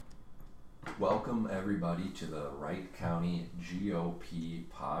Welcome everybody to the Wright County GOP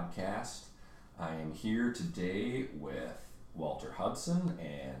podcast. I am here today with Walter Hudson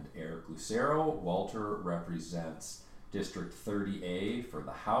and Eric Lucero. Walter represents District 30A for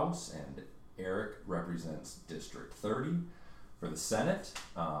the House and Eric represents District 30 for the Senate.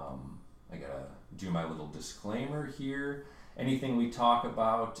 I gotta do my little disclaimer here. Anything we talk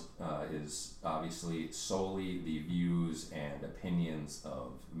about is obviously solely the views and opinions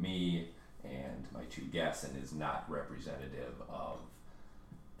of me and my two guests and is not representative of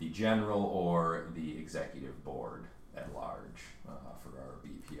the general or the executive board at large for our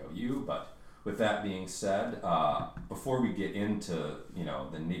BPOU. But with that being said, before we get into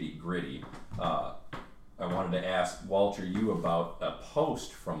the nitty gritty, I wanted to ask Walter you about a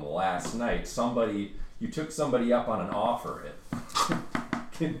post from last night. You took somebody up on an offer.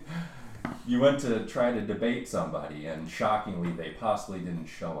 You went to try to debate somebody, and shockingly, they possibly didn't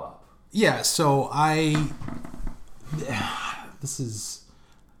show up. Yeah, so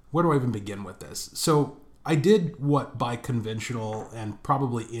where do I even begin with this? So I did what by conventional and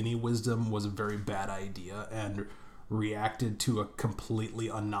probably any wisdom was a very bad idea and reacted to a completely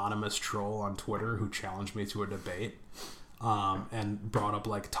anonymous troll on Twitter who challenged me to a debate and brought up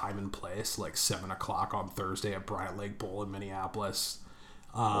like time and place, like 7 o'clock on Thursday at Bryant Lake Bowl in Minneapolis.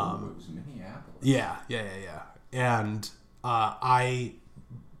 It was Minneapolis. Yeah. And I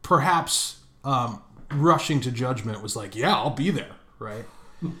perhaps rushing to judgment was like, yeah, I'll be there, right?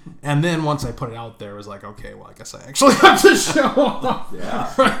 And then once I put it out there, it was like, okay, well, I guess I actually have to show up.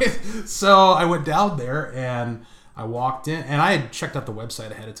 Yeah. Right? So I went down there and I walked in, and I had checked out the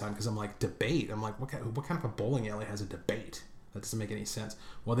website ahead of time because I'm like, debate? I'm like, what kind of a bowling alley has a debate? That doesn't make any sense.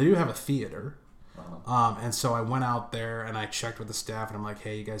 Well, they do have a theater. Uh-huh. And so I went out there and I checked with the staff and I'm like,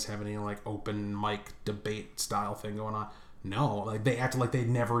 hey, you guys have any like open mic debate style thing going on? No, like they acted like they'd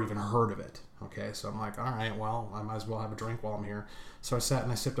never even heard of it. Okay, so I'm like, all right, well, I might as well have a drink while I'm here. So I sat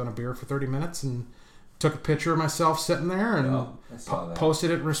and I sipped on a beer for 30 minutes and took a picture of myself sitting there and posted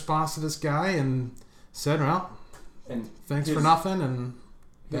it in response to this guy and said, well, and thanks for nothing, and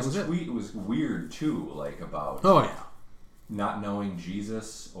that was it. His tweet was weird too, like about not knowing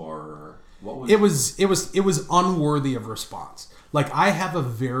Jesus or what was it was unworthy of response. Like I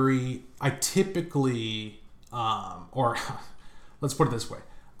typically or let's put it this way,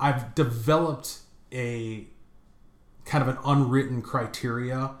 I've developed a kind of an unwritten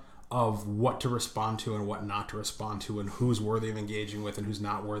criteria of what to respond to and what not to respond to and who's worthy of engaging with and who's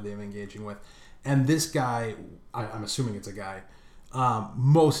not worthy of engaging with. And this guy, I'm assuming it's a guy,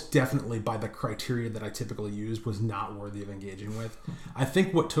 most definitely by the criteria that I typically use was not worthy of engaging with. I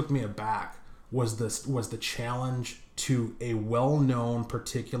think what took me aback was the challenge to a well-known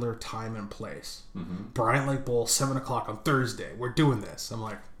particular time and place. Mm-hmm. Bryant Lake Bowl, 7 o'clock on Thursday. We're doing this. I'm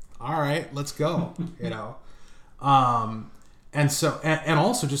like, all right, let's go. And so, and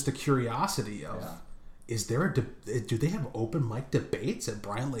also just the curiosity of, is there do they have open mic debates at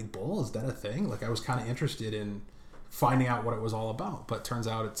Bryant Lake Bowl? Is that a thing? Like I was kind of interested in finding out what it was all about, but turns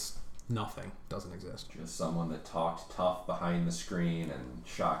out it's nothing. Doesn't exist. Just someone that talked tough behind the screen and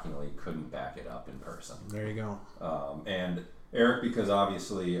shockingly couldn't back it up in person. There you go. And Eric, because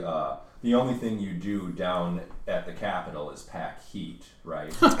obviously the only thing you do down at the Capitol is pack heat,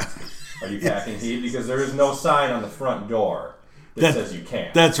 right? Are you packing heat? Because there is no sign on the front door that says you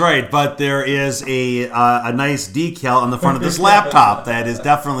can't. That's right, but there is a nice decal on the front of this laptop that is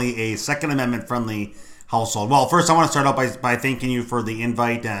definitely a Second Amendment friendly household. Well, first I want to start out by thanking you for the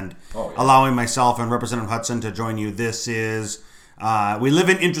invite and allowing myself and Representative Hudson to join you. This is, we live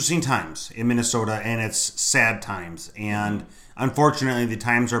in interesting times in Minnesota, and it's sad times. And unfortunately, the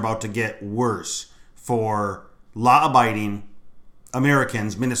times are about to get worse for law-abiding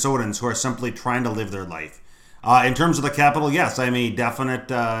Americans, Minnesotans, who are simply trying to live their life. In terms of the Capitol, yes, I'm a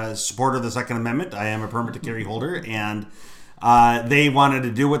definite supporter of the Second Amendment. I am a permit to carry holder, and they wanted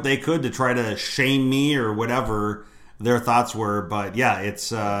to do what they could to try to shame me or whatever their thoughts were. But yeah, it's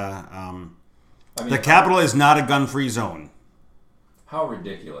the Capitol is not a gun-free zone. How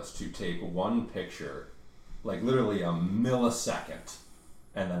ridiculous to take one picture, like literally a millisecond,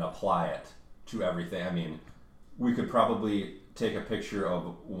 and then apply it to everything. I mean, we could probably take a picture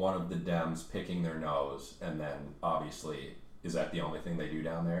of one of the Dems picking their nose, and then obviously, is that the only thing they do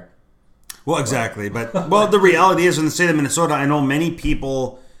down there? Well, exactly. But the reality is in the state of Minnesota, I know many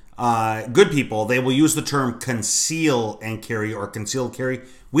people, good people, they will use the term conceal and carry or concealed carry.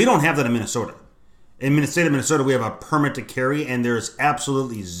 We don't have that in Minnesota. In the state of Minnesota, we have a permit to carry, and there's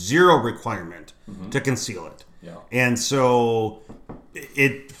absolutely zero requirement to conceal it. Yeah. And so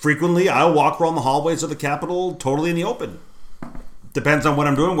it frequently, I'll walk around the hallways of the Capitol totally in the open. depends on what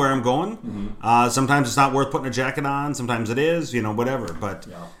I'm doing, where I'm going. Sometimes it's not worth putting a jacket on. Sometimes it is, whatever. But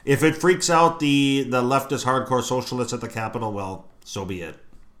if it freaks out the leftist hardcore socialists at the Capitol, well, so be it.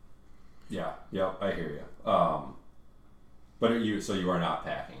 Yeah, I hear you. But you are not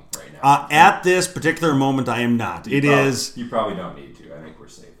packing right now? At this particular moment, I am not. You probably don't need to. I think we're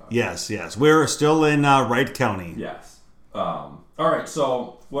safe. Yes. We're still in Wright County. Yes. All right,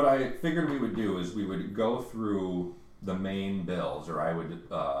 so what I figured we would do is we would go through the main bills, or I would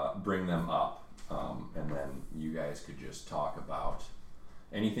bring them up, and then you guys could just talk about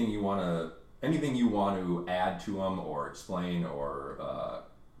anything you want to add to them or explain, or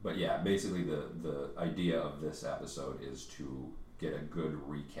but yeah, basically the idea of this episode is to get a good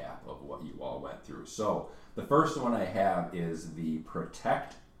recap of what you all went through. So the first one I have is the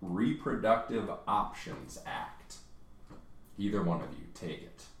Protect Reproductive Options Act. Either one of you, take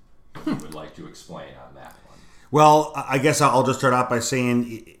it. If you would like to explain on that one. Well, I guess I'll just start off by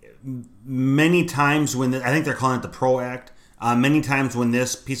saying many times when I think they're calling it the PRO Act, many times when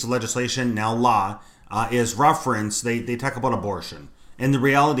this piece of legislation, now law, is referenced, they talk about abortion. And the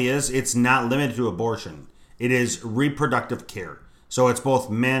reality is it's not limited to abortion. It is reproductive care. So it's both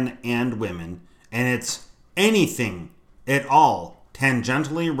men and women, and it's anything at all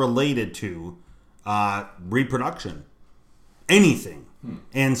tangentially related to reproduction. Anything.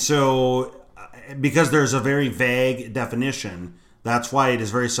 And so, because there's a very vague definition, that's why it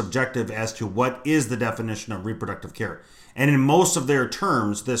is very subjective as to what is the definition of reproductive care. And in most of their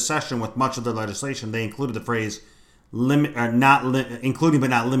terms, this session, with much of their legislation, they included the phrase including but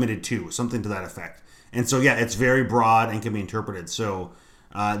not limited to, something to that effect. And so, yeah, it's very broad and can be interpreted. So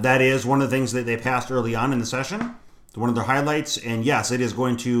that is one of the things that they passed early on in the session, one of their highlights. And yes, it is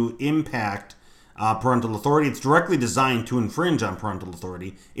going to impact parental authority. It's directly designed to infringe on parental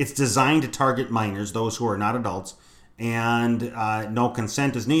authority. It's designed to target minors, those who are not adults, and no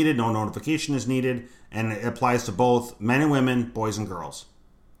consent is needed, no notification is needed, and it applies to both men and women, boys and girls.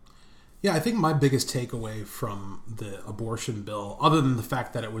 Yeah, I think my biggest takeaway from the abortion bill, other than the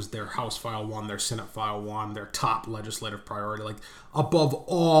fact that it was their House File 1, their Senate File 1, their top legislative priority, like above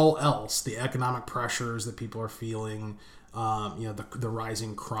all else, the economic pressures that people are feeling, the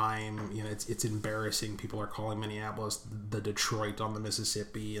rising crime, it's embarrassing. People are calling Minneapolis the Detroit on the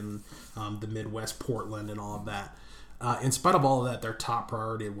Mississippi, and the Midwest Portland and all of that. In spite of all of that, their top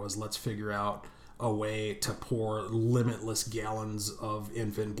priority was, let's figure out a way to pour limitless gallons of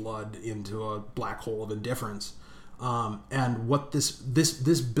infant blood into a black hole of indifference. And what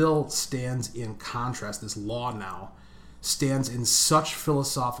this bill stands in contrast, this law now, stands in such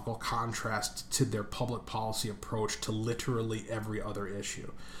philosophical contrast to their public policy approach to literally every other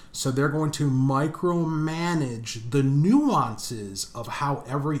issue. So they're going to micromanage the nuances of how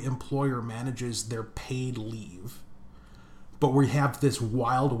every employer manages their paid leave. But we have this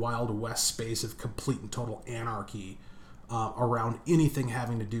wild, wild west space of complete and total anarchy around anything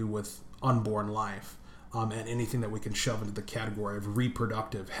having to do with unborn life and anything that we can shove into the category of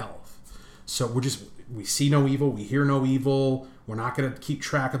reproductive health. So we see no evil, we hear no evil, we're not going to keep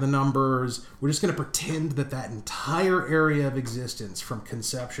track of the numbers, we're just going to pretend that entire area of existence from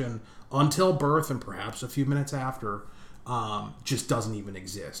conception until birth and perhaps a few minutes after just doesn't even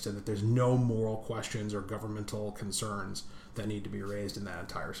exist, and that there's no moral questions or governmental concerns that need to be raised in that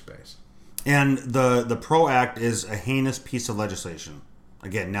entire space. And the PRO Act is a heinous piece of legislation.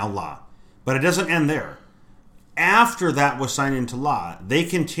 Again, now law. But it doesn't end there. After that was signed into law, they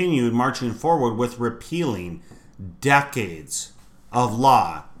continued marching forward with repealing decades of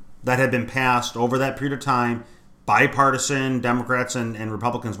law that had been passed over that period of time, bipartisan, Democrats and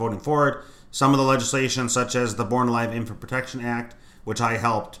Republicans voting for it. Some of the legislation, such as the Born Alive Infant Protection Act, which I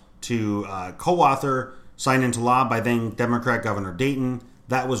helped to co-author, signed into law by then Democrat Governor Dayton,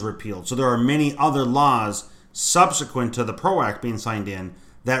 that was repealed. So there are many other laws subsequent to the PRO Act being signed in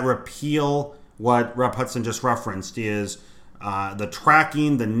that repeal what Rep. Hudson just referenced, is the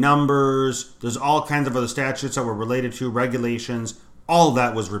tracking, the numbers. There's all kinds of other statutes that were related to regulations. All of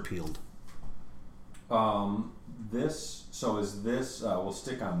that was repealed. We'll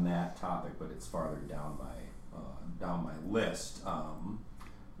stick on that topic, but it's farther down my list.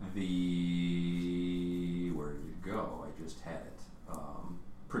 Where did it go? I just had it.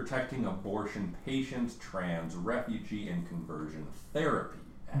 Protecting Abortion Patients, Trans, Refugee, and Conversion Therapy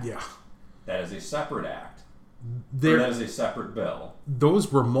Act. Yeah. That is a separate act. That is a separate bill.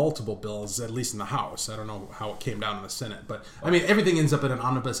 Those were multiple bills, at least in the House. I don't know how it came down in the Senate. But, I mean, everything ends up in an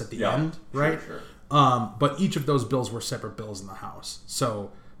omnibus at the end, right? Sure. But each of those bills were separate bills in the House.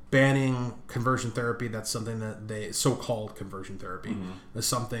 So banning conversion therapy, that's something that so-called conversion therapy, is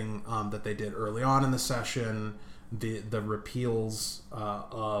something that they did early on in the session. the repeals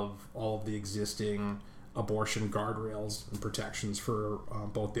of all of the existing abortion guardrails and protections for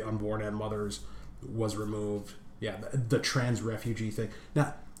both the unborn and mothers was removed. Yeah, the trans refugee thing.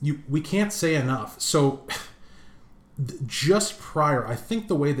 Now, we can't say enough. So just prior, I think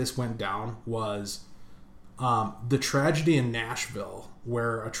the way this went down was the tragedy in Nashville,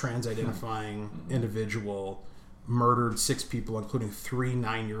 where a trans-identifying individual murdered 6 people, including 3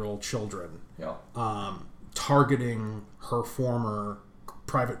 9-year-old children, targeting her former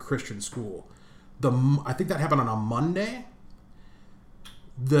private Christian school. I think that happened on a Monday.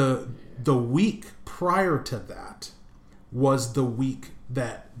 The week prior to that was the week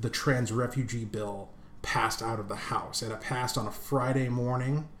that the trans refugee bill passed out of the House. And it passed on a Friday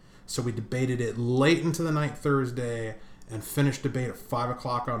morning. So we debated it late into the night Thursday and finished debate at 5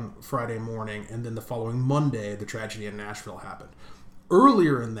 o'clock on Friday morning. And then the following Monday, the tragedy in Nashville happened.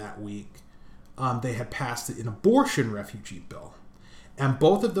 Earlier in that week, they had passed an abortion refugee bill. And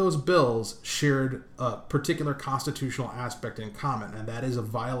both of those bills shared a particular constitutional aspect in common, and that is a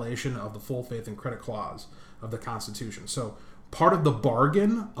violation of the full faith and credit clause of the Constitution. So part of the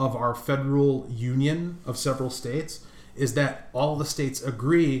bargain of our federal union of several states is that all the states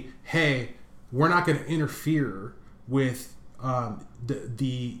agree, hey, we're not going to interfere with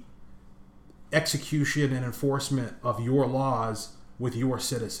the execution and enforcement of your laws with your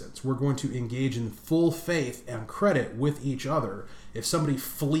citizens. We're going to engage in full faith and credit with each other. If somebody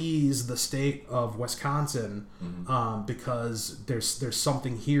flees the state of Wisconsin because there's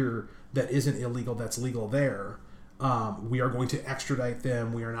something here that isn't illegal that's legal there, we are going to extradite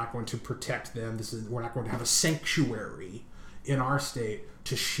them. We are not going to protect them. We're not going to have a sanctuary in our state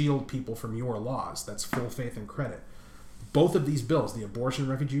to shield people from your laws. That's full faith and credit. Both of these bills, the abortion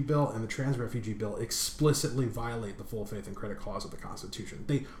refugee bill and the trans refugee bill, explicitly violate the full faith and credit clause of the Constitution.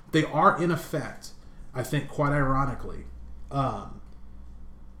 They are, in effect, I think quite ironically,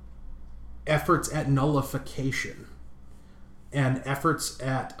 efforts at nullification and efforts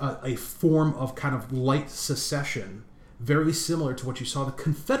at a form of kind of light secession, very similar to what you saw the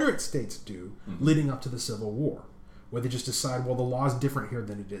Confederate States do leading up to the Civil War, where they just decide, well, the law is different here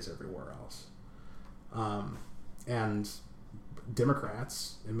than it is everywhere else. And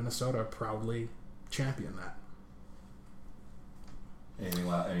Democrats in Minnesota proudly champion that.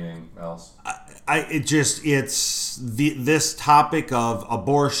 Anything else? This topic of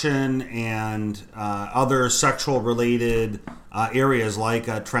abortion and other sexual related areas like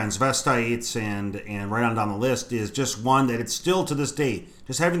transvestites and right on down the list is just one that it's still to this day,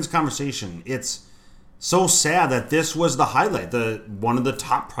 just having this conversation, it's so sad that this was the highlight, one of the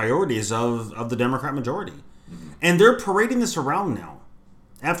top priorities of the Democrat majority. And they're parading this around now.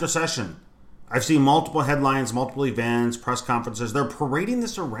 After session, I've seen multiple headlines, multiple events, press conferences. They're parading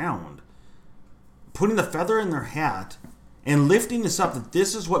this around, putting the feather in their hat and lifting this up that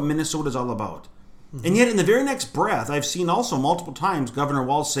this is what Minnesota is all about. And yet in the very next breath, I've seen also multiple times Governor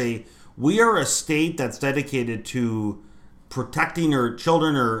Walz say, we are a state that's dedicated to protecting our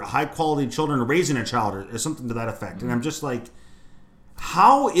children or high-quality children or raising a child or something to that effect. And I'm just like,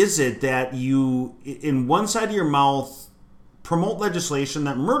 how is it that you, in one side of your mouth, promote legislation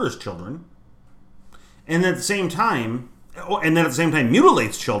that murders children, and at the same time,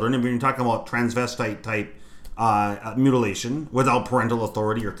 mutilates children? And when you're talking about transvestite type mutilation without parental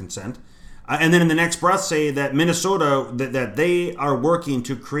authority or consent, and then in the next breath say that Minnesota that they are working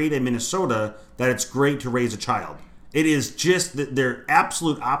to create a Minnesota that it's great to raise a child. It is just that they're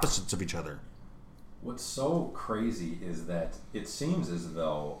absolute opposites of each other. What's so crazy is that it seems as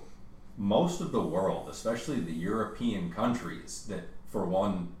though most of the world, especially the European countries that for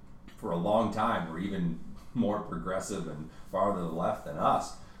a long time were even more progressive and farther to the left than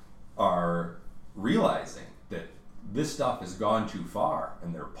us, are realizing that this stuff has gone too far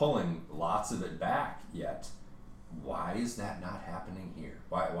and they're pulling lots of it back. Yet, why is that not happening here?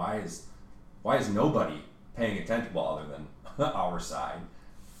 Why is nobody paying attention, well, other than our side?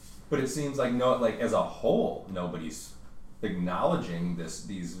 But it seems like as a whole, nobody's acknowledging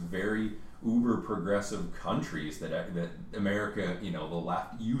these very uber progressive countries that America, the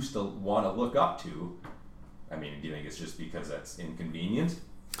left used to want to look up to. I mean, do you think it's just because that's inconvenient?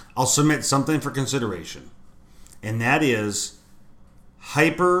 I'll submit something for consideration, and that is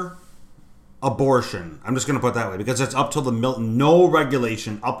hyper abortion. I'm just going to put it that way because it's up to no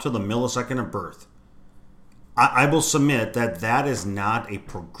regulation up to the millisecond of birth. I will submit that is not a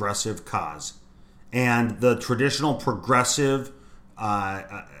progressive cause. And the traditional progressive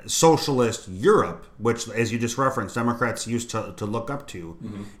socialist Europe, which, as you just referenced, Democrats used to look up to,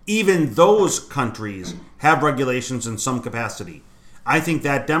 even those countries have regulations in some capacity. I think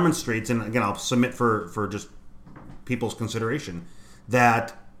that demonstrates, and again, I'll submit for just people's consideration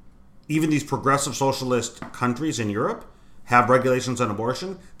that even these progressive socialist countries in Europe have regulations on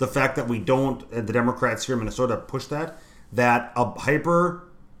abortion. The fact that we don't, the Democrats here in Minnesota push that a hyper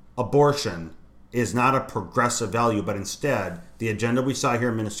abortion is not a progressive value, but instead the agenda we saw here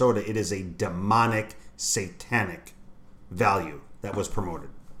in Minnesota, it is a demonic, satanic value that was promoted.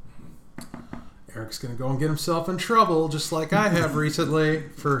 Eric's going to go and get himself in trouble, just like I have recently,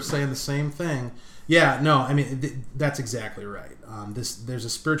 for saying the same thing. Yeah, no, I mean, that's exactly right. There's a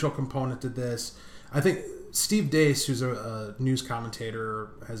spiritual component to this. I think Steve Deace, who's a news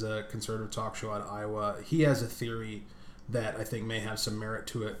commentator, has a conservative talk show out of Iowa. He has a theory that I think may have some merit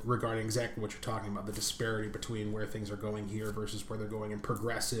to it regarding exactly what you're talking about, the disparity between where things are going here versus where they're going in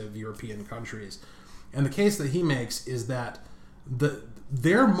progressive European countries. And the case that he makes is that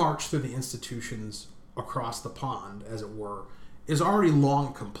their march through the institutions across the pond, as it were, is already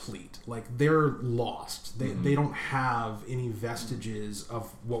long complete. Like, they're lost. They don't have any vestiges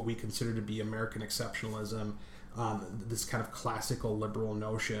of what we consider to be American exceptionalism, this kind of classical liberal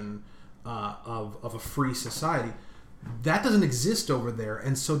notion of a free society. That doesn't exist over there,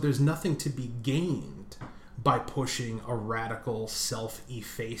 and so there's nothing to be gained by pushing a radical,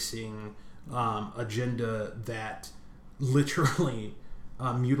 self-effacing agenda that literally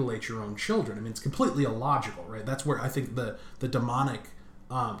mutilate your own children. I mean, it's completely illogical, right? That's where I think the demonic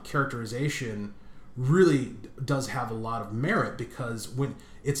characterization really does have a lot of merit, because when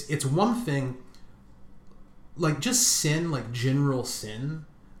it's one thing, like just sin, like general sin,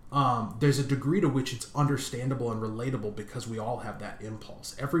 there's a degree to which it's understandable and relatable because we all have that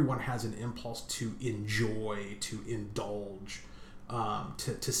impulse. Everyone has an impulse to enjoy, to indulge,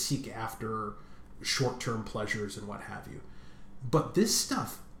 to seek after short-term pleasures and what have you. But this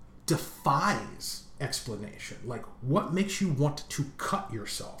stuff defies explanation. Like, what makes you want to cut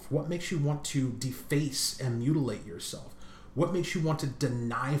yourself? What makes you want to deface and mutilate yourself? What makes you want to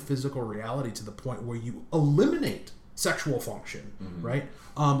deny physical reality to the point where you eliminate sexual function, right?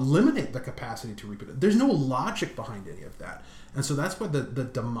 Eliminate the capacity to reproduce. There's no logic behind any of that. And so that's where the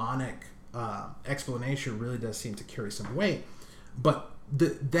demonic explanation really does seem to carry some weight. But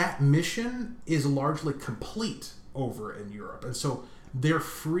that mission is largely complete over in Europe. And so they're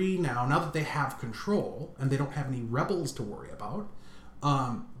free now that they have control and they don't have any rebels to worry about.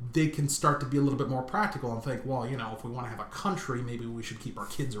 They can start to be a little bit more practical and think, well, if we want to have a country, maybe we should keep our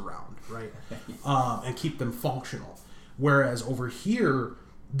kids around, right? And keep them functional. Whereas over here,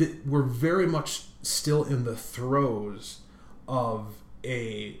 we're very much still in the throes of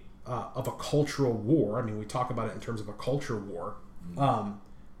a cultural war. I mean, we talk about it in terms of a culture war.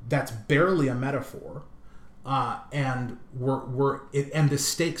 That's barely a metaphor, and and the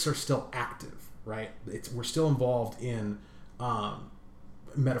stakes are still active, right? We're still involved in,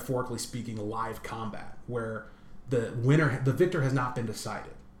 metaphorically speaking, live combat, where the victor has not been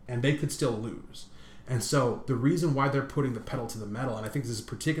decided, and they could still lose. And so the reason why they're putting the pedal to the metal, and I think this is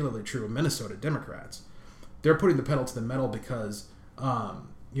particularly true of Minnesota Democrats, they're putting the pedal to the metal because,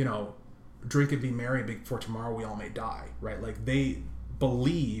 drink and be merry, for tomorrow we all may die, right? Like, they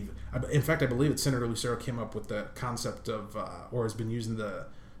believe, in fact, I believe that Senator Lucero came up with the concept of, or has been using the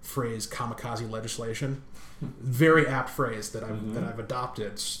phrase kamikaze legislation. Very apt phrase that I've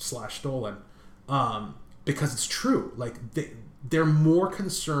adopted / stolen, because it's true. Like, they're more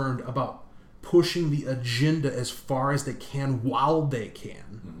concerned about pushing the agenda as far as they can while they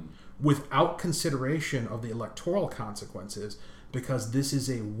can, without consideration of the electoral consequences, because this is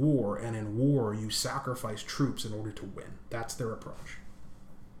a war, and in war you sacrifice troops in order to win. That's their approach.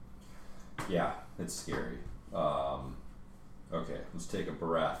 Yeah, it's scary. Okay, let's take a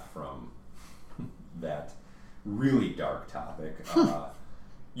breath from that really dark topic.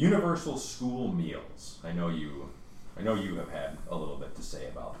 Universal school meals. I know you have had a little bit to say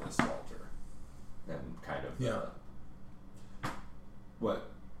about this, Walter, and kind of what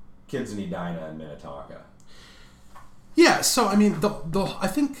kids in Edina and Minnetonka. Yeah, so I mean, I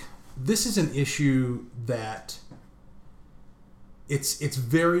think this is an issue that it's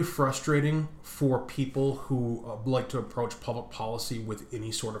very frustrating for people who like to approach public policy with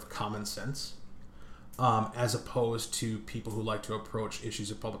any sort of common sense, as opposed to people who like to approach issues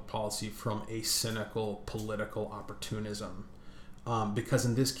of public policy from a cynical political opportunism. Because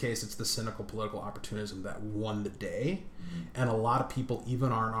in this case, it's the cynical political opportunism that won the day. And a lot of people,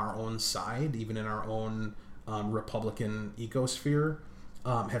 even on our own side, even in our own Republican ecosphere,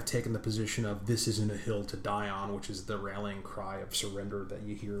 have taken the position of this isn't a hill to die on, which is the rallying cry of surrender that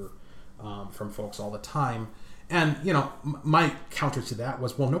you hear from folks all the time. And, my counter to that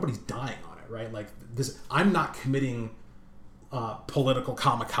was, well, nobody's dying on it, right? Like, this, I'm not committing political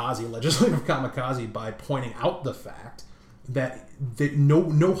kamikaze, legislative kamikaze, by pointing out the fact that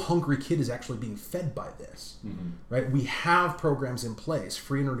no hungry kid is actually being fed by this. Right? We have programs in place,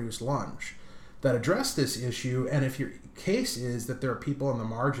 free and reduced lunch, that address this issue. And if your case is that there are people on the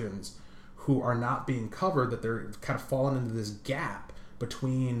margins who are not being covered, that they're kind of falling into this gap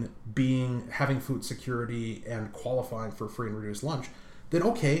between having food security and qualifying for free and reduced lunch, then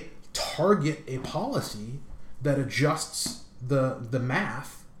okay, target a policy that adjusts the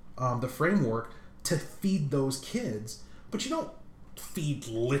math, the framework, to feed those kids. But you don't feed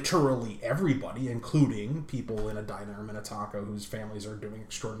literally everybody, including people in Edina or Minnetonka whose families are doing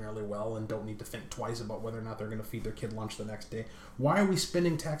extraordinarily well and don't need to think twice about whether or not they're going to feed their kid lunch the next day. Why are we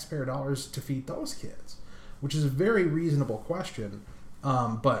spending taxpayer dollars to feed those kids? Which is a very reasonable question.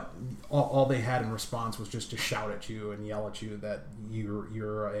 But all they had in response was just to shout at you and yell at you that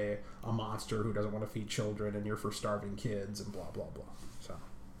you're a monster who doesn't want to feed children and you're for starving kids and blah, blah, blah. So.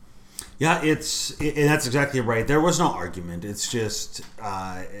 Yeah, and that's exactly right. There was no argument. It's just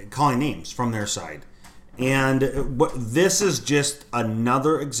calling names from their side. And this is just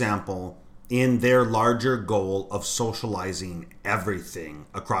another example in their larger goal of socializing everything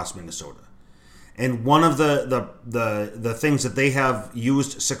across Minnesota. And one of the things that they have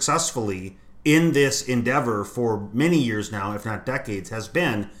used successfully in this endeavor for many years now, if not decades, has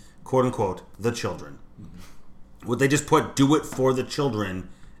been, quote unquote, the children. What they just put, do it for the children,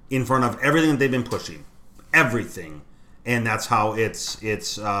 in front of everything that they've been pushing. Everything. And that's how it's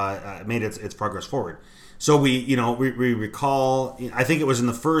made its progress forward. So we recall, I think it was in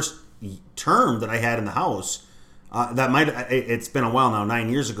the first term that I had in the House, it's been a while now, 9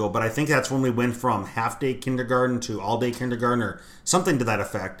 years ago, but I think that's when we went from half-day kindergarten to all-day kindergarten or something to that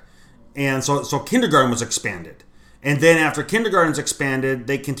effect. And so kindergarten was expanded. And then after kindergarten's expanded,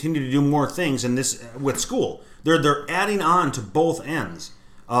 they continue to do more things in this with school. They're adding on to both ends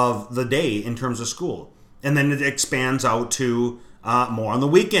of the day in terms of school. And then it expands out to more on the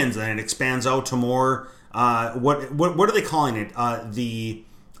weekends, and it expands out to more, what are they calling it? The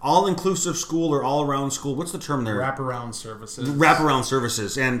all-inclusive school or all-around school. What's the term there? Wraparound services. Wraparound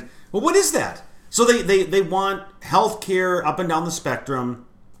services. And, well, what is that? So they want health care up and down the spectrum.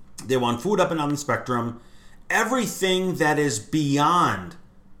 They want food up and down the spectrum. Everything that is beyond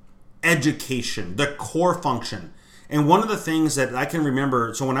education, the core function. And one of the things that I can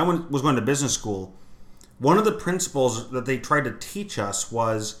remember, so when I was going to business school, one of the principles that they tried to teach us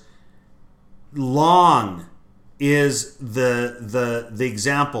was long is the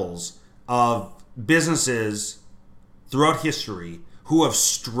examples of businesses throughout history who have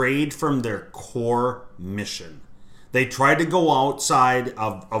strayed from their core mission. They tried to go outside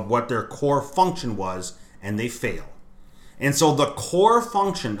of what their core function was, and they fail. And so the core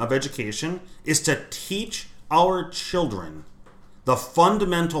function of education is to teach our children the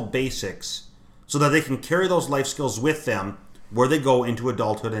fundamental basics so that they can carry those life skills with them where they go into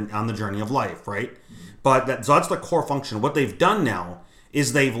adulthood and on the journey of life, right? But so that's the core function. What they've done now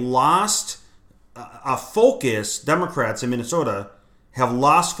is they've lost a focus. Democrats in Minnesota have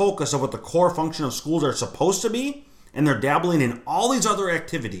lost focus of what the core function of schools are supposed to be, and they're dabbling in all these other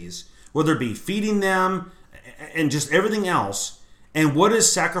activities, whether it be feeding them and just everything else. And what is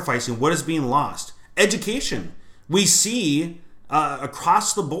sacrificing? What is being lost? Education. We see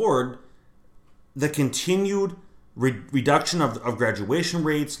across the board the continued reduction of graduation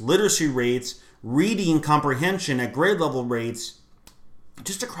rates, literacy rates, reading comprehension at grade level rates,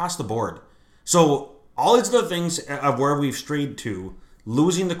 just across the board. So all these other things of where we've strayed to,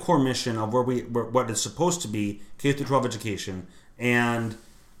 losing the core mission of what is supposed to be K through 12 education, and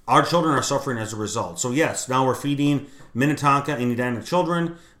our children are suffering as a result. So yes, now we're feeding Minnetonka and Edina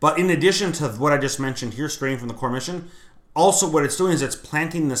children, but in addition to what I just mentioned here, straying from the core mission, also what it's doing is it's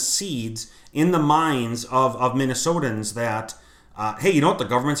planting the seeds in the minds of Minnesotans that, hey, you know what, the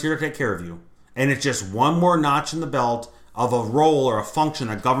government's here to take care of you. And it's just one more notch in the belt of a role or a function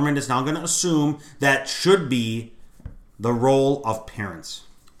that government is now going to assume that should be the role of parents.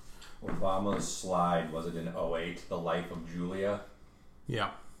 Obama's slide, was it in 2008, The Life of Julia? Yeah.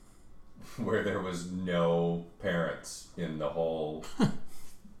 Where there was no parents in the whole...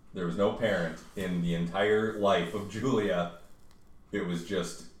 There was no parent in the entire life of Julia. It was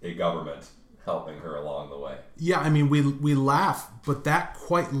just a government helping her along the way. Yeah, I mean, we laugh, but that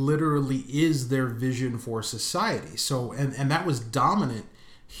quite literally is their vision for society. So, and that was dominant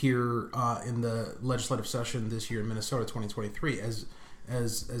here in the legislative session this year in Minnesota, 2023.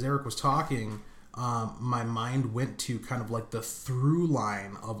 As Eric was talking, my mind went to kind of like the through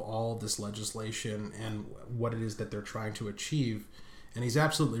line of all this legislation and what it is that they're trying to achieve. And he's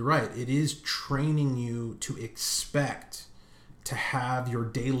absolutely right. It is training you to expect to have your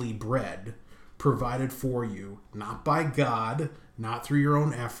daily bread provided for you, not by God, not through your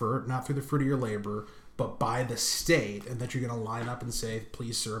own effort, not through the fruit of your labor, but by the state, and that you're going to line up and say,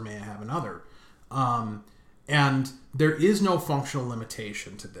 please, sir, may I have another? And there is no functional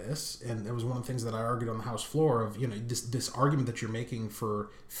limitation to this. And it was one of the things that I argued on the House floor of, this argument that you're making for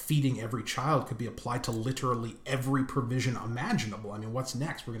feeding every child could be applied to literally every provision imaginable. I mean, what's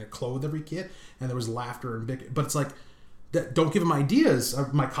next? We're going to clothe every kid? And there was laughter and big, but it's like, don't give them ideas,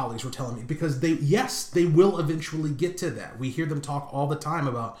 my colleagues were telling me, because they will eventually get to that. We hear them talk all the time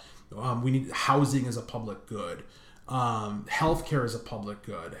about we need housing as a public good. Healthcare is a public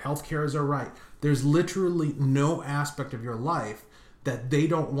good. Healthcare is a right. There's literally no aspect of your life that they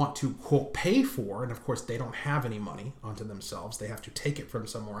don't want to, quote, pay for. And of course, they don't have any money onto themselves. They have to take it from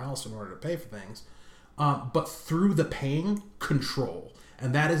somewhere else in order to pay for things. But through the paying, control.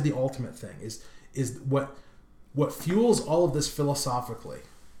 And that is the ultimate thing, is what fuels all of this philosophically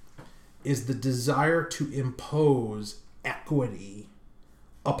is the desire to impose equity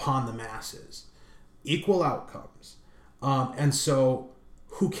upon the masses. Equal outcomes. And so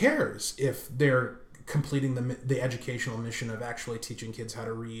who cares if they're completing the educational mission of actually teaching kids how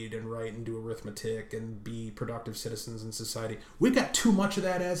to read and write and do arithmetic and be productive citizens in society? We've got too much of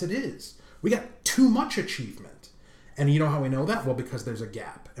that as it is. We got too much achievement. And you know how we know that? Well, because there's a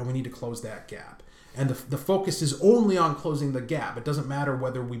gap, and we need to close that gap. And the focus is only on closing the gap. It doesn't matter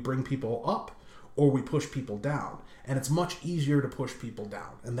whether we bring people up or we push people down. And it's much easier to push people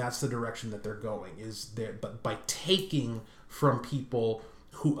down. And that's the direction that they're going, but by taking from people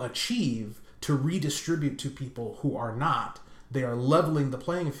who achieve to redistribute to people who are not, they are leveling the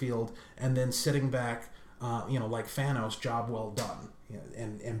playing field and then sitting back, like Thanos, job well done,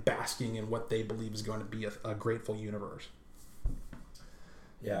 and basking in what they believe is going to be a grateful universe.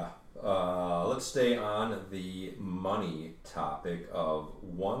 Yeah. Let's stay on the money topic of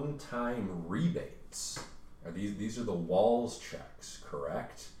one-time rebates. These are the Walls checks,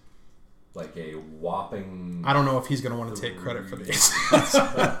 correct? Like a whopping... I don't know if he's going to want to take credit for these.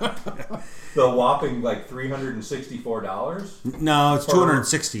 The whopping, like, $364? No, it's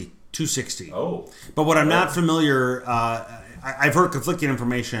 $260. Oh. But what I'm not familiar... I've heard conflicting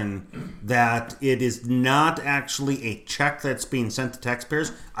information that it is not actually a check that's being sent to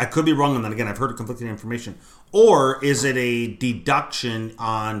taxpayers. I could be wrong on that. Again, I've heard conflicting information. Or is it a deduction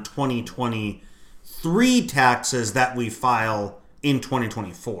on 2023 taxes that we file in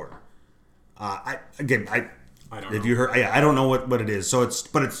 2024? I don't know. Have you heard? I don't know what it is. So it's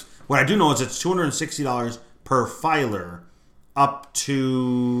what I do know is it's $260 per filer, up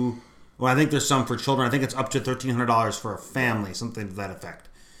to. Well, I think there's some for children. I think it's up to $1,300 for a family, something to that effect.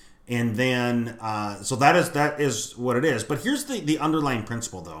 And then, so that is what it is. But here's the underlying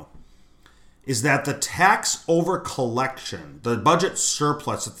principle, though, is that the tax over collection, the budget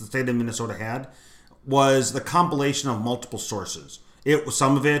surplus that the state of Minnesota had, was the compilation of multiple sources.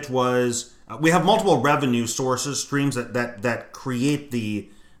 Some of it was we have multiple revenue sources, streams that create the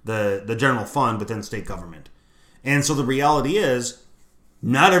general fund within state government, and so the reality is.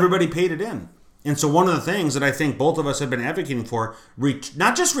 Not everybody paid it in. And so one of the things that I think both of us have been advocating for,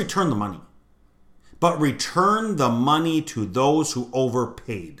 not just return the money, but return the money to those who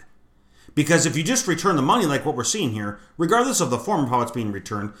overpaid. Because if you just return the money like what we're seeing here, regardless of the form of how it's being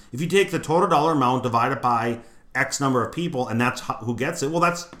returned, if you take the total dollar amount divided by X number of people and that's who gets it,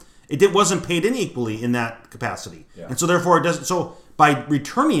 well, it wasn't paid in equally in that capacity. Yeah. And so therefore it doesn't. So by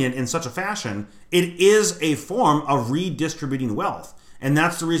returning it in such a fashion, it is a form of redistributing wealth. And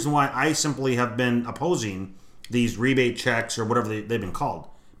that's the reason why I simply have been opposing these rebate checks or whatever they've been called.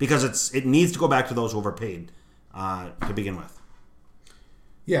 Because it needs to go back to those who overpaid to begin with.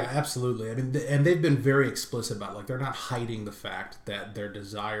 Yeah, absolutely. I mean, and they've been very explicit about, like, they're not hiding the fact that their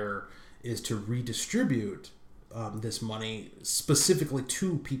desire is to redistribute this money specifically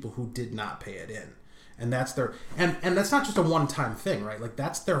to people who did not pay it in. And that's their and that's not just a one-time thing, right? Like,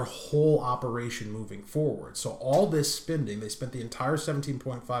 that's their whole operation moving forward. So all this spending, they spent the entire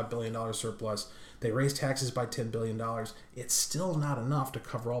 $17.5 billion surplus. They raised taxes by $10 billion. It's still not enough to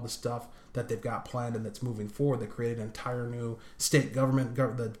cover all the stuff that they've got planned and that's moving forward. They created an entire new state government,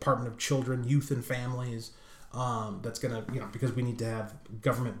 the Department of Children, Youth and Families. That's going to, because we need to have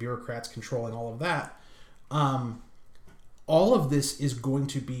government bureaucrats controlling all of that. All of this is going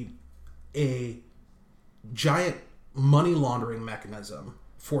to be a giant money laundering mechanism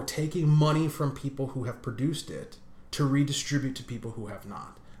for taking money from people who have produced it to redistribute to people who have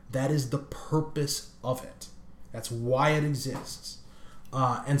not. That is the purpose of it. That's why it exists.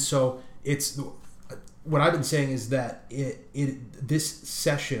 And so it's what I've been saying is that this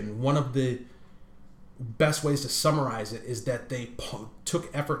session, one of the best ways to summarize it is that they took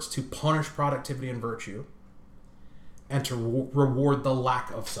efforts to punish productivity and virtue and to reward the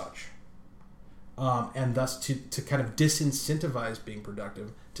lack of such. And thus to kind of disincentivize being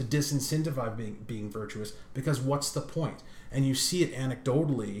productive, to disincentivize being virtuous, because what's the point? And you see it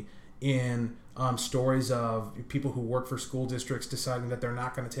anecdotally in stories of people who work for school districts deciding that they're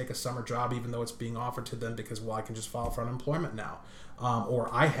not going to take a summer job even though it's being offered to them because, well, I can just file for unemployment now. Or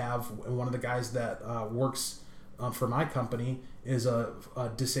I have, one of the guys that works for my company is a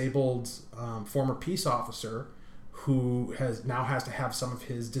disabled former peace officer who has to have some of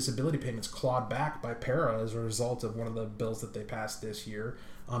his disability payments clawed back by PARA as a result of one of the bills that they passed this year,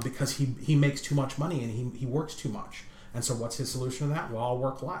 because he makes too much money and he works too much. And so what's his solution to that? Well, I'll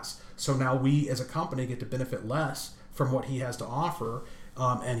work less. So now we as a company get to benefit less from what he has to offer,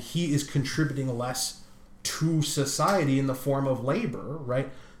 and he is contributing less to society in the form of labor,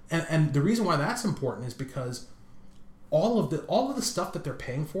 right? And the reason why that's important is because all of the stuff that they're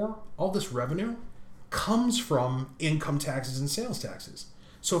paying for, all this revenue, comes from income taxes and sales taxes.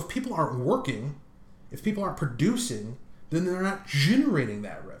 So if people aren't working, if people aren't producing, then they're not generating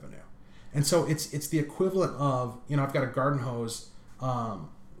that revenue. And so it's the equivalent of, I've got a garden hose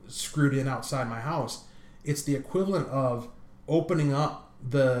screwed in outside my house. It's the equivalent of opening up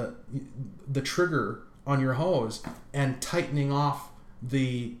the trigger on your hose and tightening off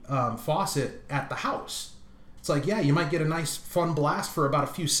the faucet at the house. It's like, yeah, you might get a nice fun blast for about a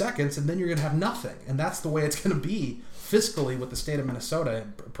few seconds, and then you're going to have nothing. And that's the way it's going to be fiscally with the state of Minnesota,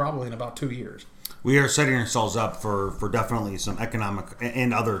 probably in about 2 years. We are setting ourselves up for definitely some economic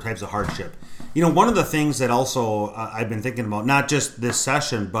and other types of hardship. One of the things that also I've been thinking about, not just this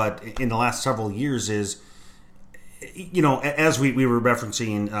session, but in the last several years is, as we were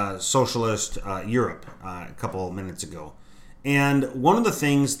referencing socialist Europe a couple of minutes ago. And one of the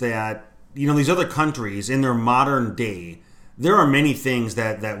things that, these other countries in their modern day, there are many things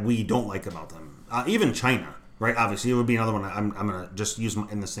that we don't like about them. Even China, right? Obviously, it would be another one I'm going to just use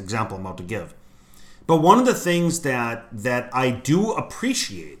in this example I'm about to give. But one of the things that I do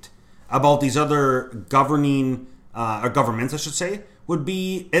appreciate about these other governing, or governments, I should say, would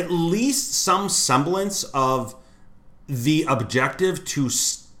be at least some semblance of the objective to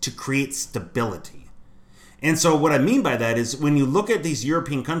create stability. And so what I mean by that is when you look at these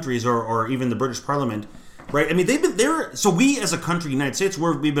European countries or even the British Parliament, right? I mean, they've been there. So we as a country, United States,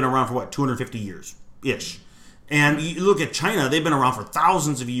 we've been around for 250 years-ish. And you look at China, they've been around for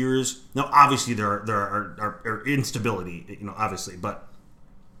thousands of years. Now, obviously, there are instability, obviously. But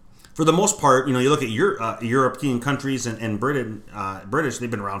for the most part, you look at European countries and British, they've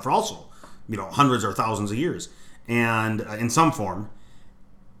been around for also, hundreds or thousands of years. And in some form.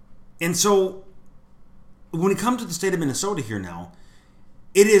 And so when we come to the state of Minnesota here now,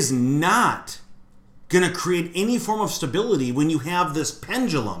 it is not going to create any form of stability when you have this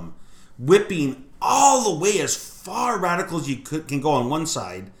pendulum whipping all the way as far radical as you can go on one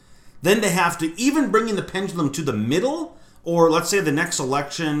side, then to have to even bringing the pendulum to the middle, or let's say the next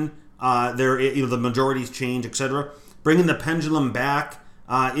election, the majorities change, etc., bringing the pendulum back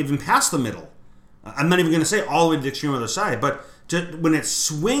even past the middle. I'm not even going to say all the way to the extreme other side, but when it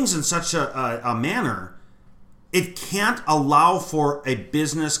swings in such a manner, it can't allow for a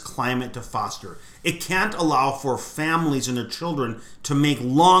business climate to foster. It can't allow for families and their children to make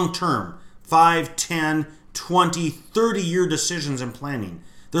long-term 5, 10, 20, 30-year decisions and planning.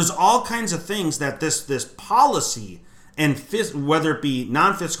 There's all kinds of things that this policy, and whether it be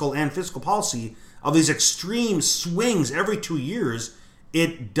non-fiscal and fiscal policy, of these extreme swings every 2 years,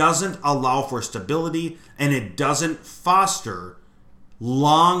 it doesn't allow for stability, and it doesn't foster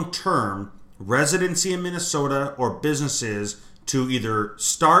long-term residency in Minnesota or businesses to either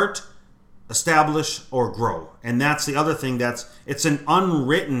start, establish, or grow. And that's the other thing it's an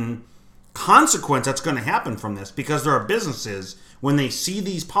unwritten consequence that's going to happen from this, because there are businesses, when they see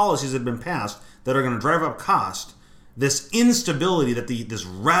these policies that have been passed that are going to drive up cost, this instability that these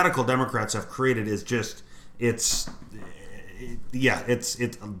radical Democrats have created is just, it's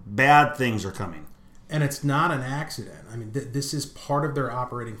bad things are coming. And it's not an accident. I mean, this is part of their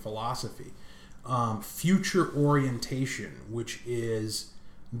operating philosophy. Future orientation, which is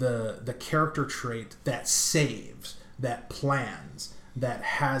the character trait that saves, that plans, that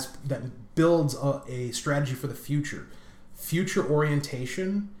builds a strategy for the future. Future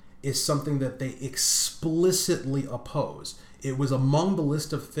orientation is something that they explicitly oppose. It was among the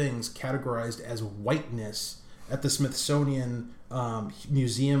list of things categorized as whiteness at the Smithsonian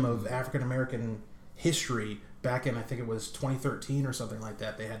Museum of African American History back in, I think it was 2013 or something like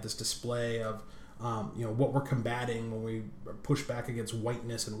that. They had this display of what we're combating when we push back against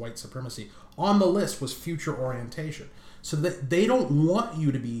whiteness and white supremacy. On the list was future orientation. So that they don't want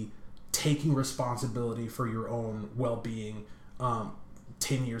you to be taking responsibility for your own well-being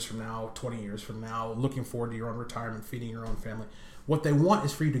 10 years from now, 20 years from now, looking forward to your own retirement, feeding your own family. What they want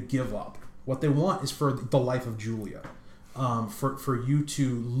is for you to give up. What they want is for the life of Julia, for you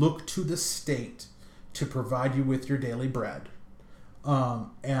to look to the state to provide you with your daily bread,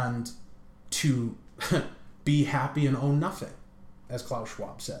 and to be happy and own nothing, as Klaus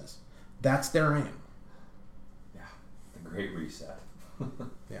Schwab says. That's their aim. Yeah, the Great Reset.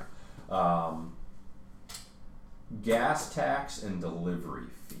 Yeah. Gas tax and delivery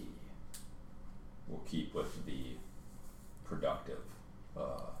fee. We'll keep with the productive,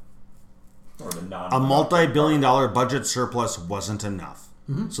 or the non. A multi-billion-dollar budget surplus wasn't enough,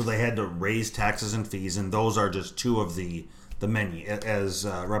 so they had to raise taxes and fees, and those are just two of the many. As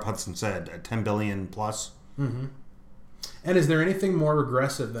Rep. Hudson said, $10 billion plus. Mm-hmm. And is there anything more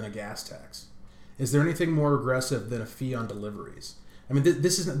regressive than a gas tax? Is there anything more regressive than a fee on deliveries? I mean,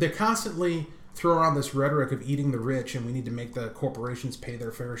 they're constantly throw around this rhetoric of eating the rich, and we need to make the corporations pay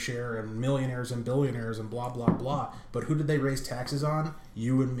their fair share, and millionaires and billionaires and blah, blah, blah. But who did they raise taxes on?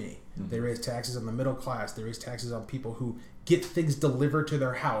 You and me. Mm-hmm. They raised taxes on the middle class. They raised taxes on people who get things delivered to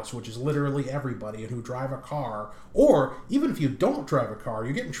their house, which is literally everybody, and who drive a car. Or even if you don't drive a car,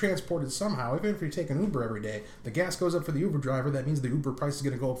 you're getting transported somehow. Even if you're taking Uber every day, the gas goes up for the Uber driver. That means the Uber price is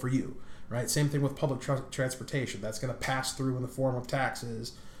going to go up for you, right? Same thing with public transportation. That's going to pass through in the form of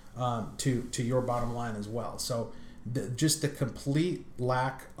taxes to your bottom line as well. So just the complete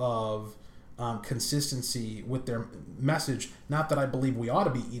lack of consistency with their message. Not that I believe we ought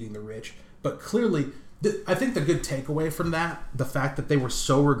to be eating the rich, but clearly I think the good takeaway from that, the fact that they were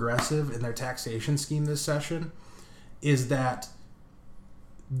so regressive in their taxation scheme this session, is that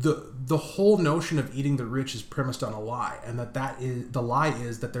the whole notion of eating the rich is premised on a lie, and the lie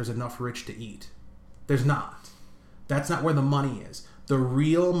is that there's enough rich to eat. There's not. That's not where the money is. The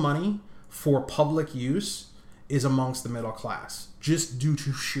real money for public use is amongst the middle class, just due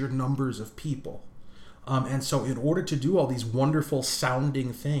to sheer numbers of people. And so in order to do all these wonderful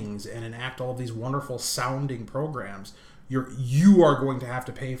sounding things and enact all of these wonderful sounding programs, you are going to have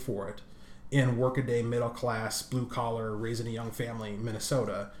to pay for it in workaday, middle class, blue collar, raising a young family,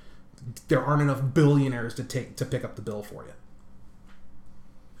 Minnesota. There aren't enough billionaires to pick up the bill for you.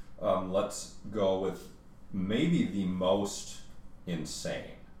 Let's go with maybe the most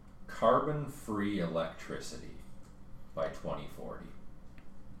insane: carbon-free electricity by 2040.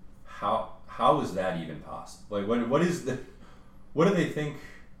 How is that even possible? Like, what do they think?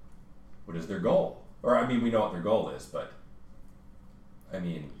 What is their goal? Or I mean, we know what their goal is, but I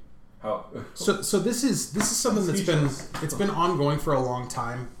mean, how? So this is something that's been ongoing for a long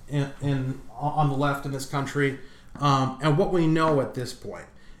time on the left in this country, and what we know at this point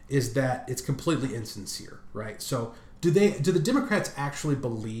is that it's completely insincere, right? So do the Democrats actually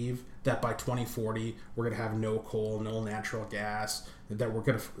believe that by 2040 we're going to have no coal, no natural gas, that we're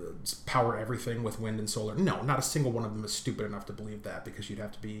going to power everything with wind and solar? No, not a single one of them is stupid enough to believe that, because you'd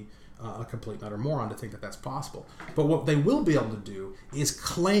have to be a complete and utter moron to think that that's possible. But what they will be able to do is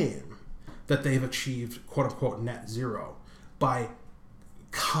claim that they've achieved quote-unquote net zero by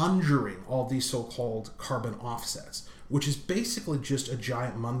conjuring all these so-called carbon offsets, which is basically just a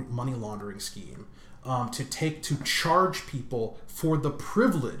giant money laundering scheme to charge people for the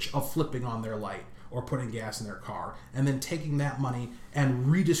privilege of flipping on their light or putting gas in their car, and then taking that money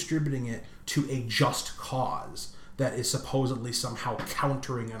and redistributing it to a just cause that is supposedly somehow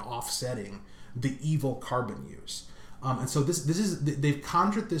countering and offsetting the evil carbon use. And so they've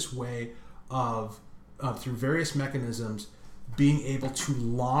conjured this way of through various mechanisms being able to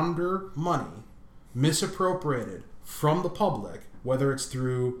launder money misappropriated from the public, whether it's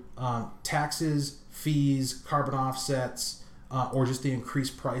through taxes, fees, carbon offsets, or just the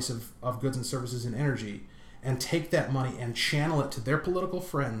increased price of goods and services and energy, and take that money and channel it to their political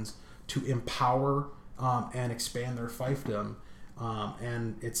friends to empower and expand their fiefdom.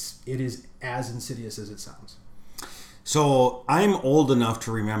 And it is as insidious as it sounds. So I'm old enough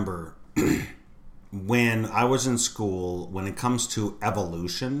to remember when I was in school, when it comes to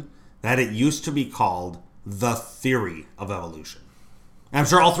evolution, that it used to be called the theory of evolution. And I'm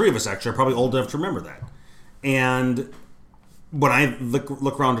sure all three of us actually are probably old enough to remember that. And when I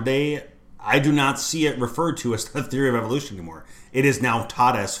look around today, I do not see it referred to as the theory of evolution anymore. It is now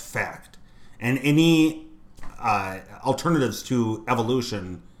taught as fact. And any alternatives to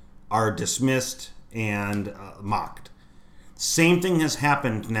evolution are dismissed and mocked. Same thing has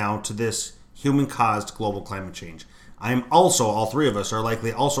happened now to this human-caused global climate change. I'm also, all three of us are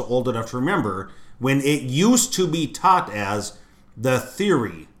likely also old enough to remember when it used to be taught as the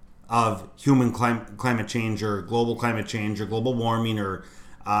theory of human climate change or global climate change or global warming or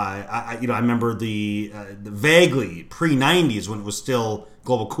I remember the vaguely pre-90s when it was still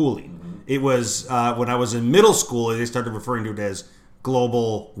global cooling. Mm-hmm. It was when I was in middle school they started referring to it as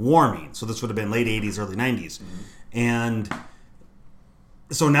global warming. So this would have been late 80s, early 90s. Mm-hmm. And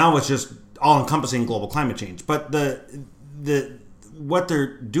so now it's just all-encompassing global climate change. But the what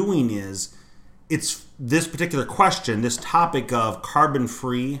they're doing is it's this particular question, this topic of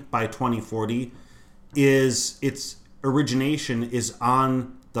carbon-free by 2040 is its origination is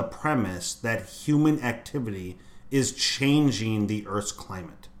on the premise that human activity is changing the Earth's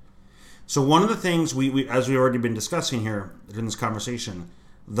climate. So one of the things we as we've already been discussing here in this conversation,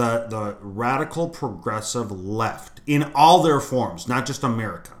 the radical progressive left in all their forms, not just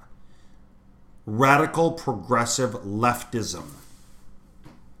America, radical progressive leftism,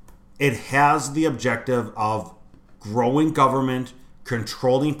 it has the objective of growing government,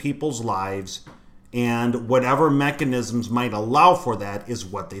 controlling people's lives, and whatever mechanisms might allow for that is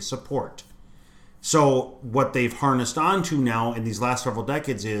what they support. So what they've harnessed onto now in these last several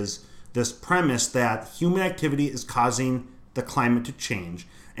decades is this premise that human activity is causing the climate to change,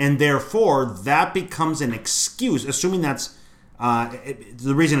 and therefore that becomes an excuse, assuming that's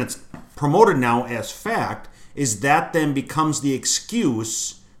the reason it's promoted now as fact, is that then becomes the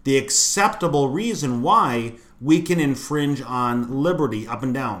excuse, the acceptable reason why we can infringe on liberty up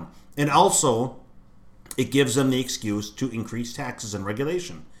and down. And also, it gives them the excuse to increase taxes and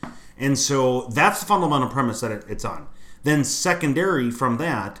regulation. And so that's the fundamental premise that it's on. Then secondary from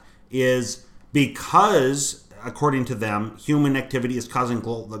that is because, according to them, human activity is causing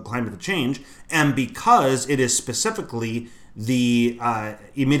the climate to change, and because it is specifically the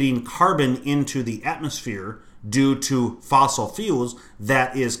emitting carbon into the atmosphere due to fossil fuels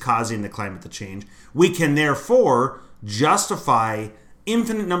that is causing the climate to change, we can therefore justify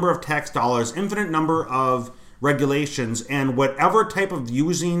infinite number of tax dollars, infinite number of regulations, and whatever type of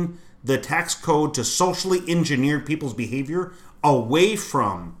using the tax code to socially engineer people's behavior away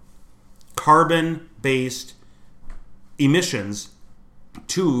from carbon-based emissions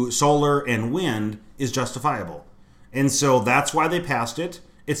to solar and wind is justifiable. And so that's why they passed it.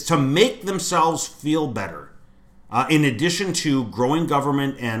 It's to make themselves feel better. In addition to growing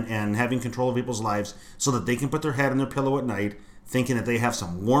government and having control of people's lives so that they can put their head on their pillow at night thinking that they have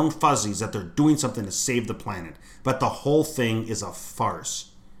some warm fuzzies, that they're doing something to save the planet. But the whole thing is a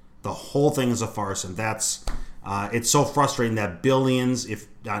farce. The whole thing is a farce, and that's it's so frustrating that billions, if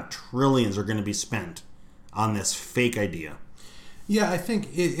not trillions, are going to be spent on this fake idea. Yeah, I think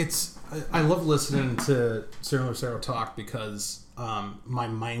it's... I love listening to Eric Lucero talk because my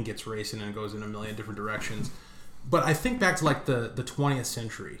mind gets racing and goes in a million different directions. But I think back to like the 20th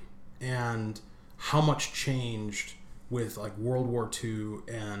century and how much changed with like World War II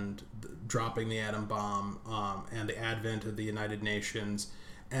and dropping the atom bomb and the advent of the United Nations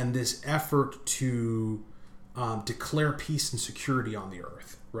and this effort to declare peace and security on the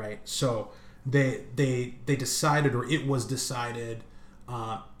earth, right? So they decided, or it was decided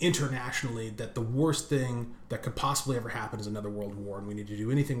internationally, that the worst thing that could possibly ever happen is another world war, and we need to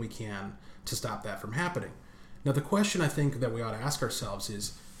do anything we can to stop that from happening. Now, the question I think that we ought to ask ourselves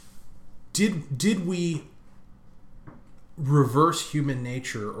is, did we reverse human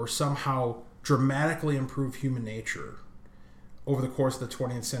nature or somehow dramatically improve human nature over the course of the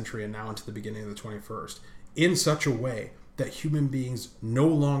 20th century and now into the beginning of the 21st in such a way that human beings no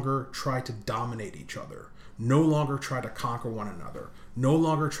longer try to dominate each other, no longer try to conquer one another, no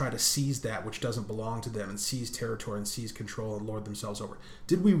longer try to seize that which doesn't belong to them and seize territory and seize control and lord themselves over?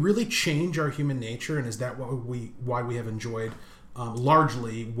 Did we really change our human nature, and is that why we have enjoyed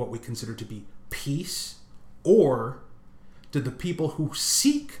largely what we consider to be peace? Or did the people who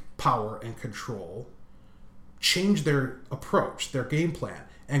seek power and control change their approach, their game plan,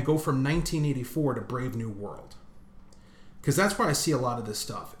 and go from 1984 to Brave New World? Because that's where I see a lot of this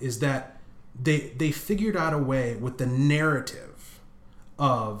stuff, is that they figured out a way with the narrative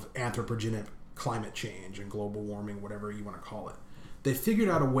of anthropogenic climate change and global warming, whatever you want to call it. They figured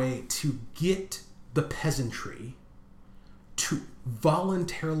out a way to get the peasantry to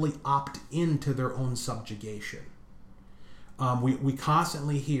voluntarily opt into their own subjugation. We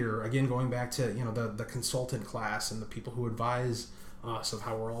constantly hear, again, going back to the consultant class and the people who advise us of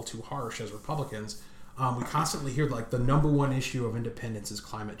how we're all too harsh as Republicans, we constantly hear like the number one issue of independence is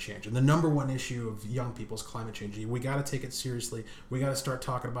climate change, and the number one issue of young people is climate change. We got to take it seriously. We got to start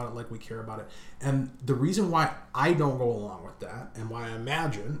talking about it like we care about it. And the reason why I don't go along with that, and why I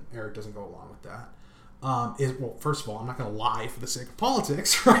imagine Eric doesn't go along with that, well, first of all, I'm not going to lie for the sake of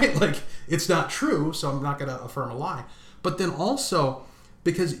politics, right? Like, it's not true, so I'm not going to affirm a lie. But then also,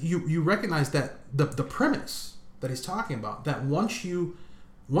 because you recognize that the premise that he's talking about, that once you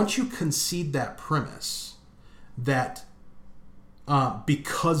concede that premise, that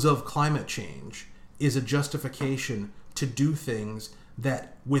because of climate change is a justification to do things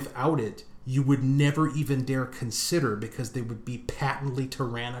that without it you would never even dare consider, because they would be patently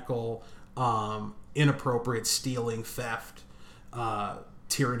tyrannical, inappropriate, stealing, theft,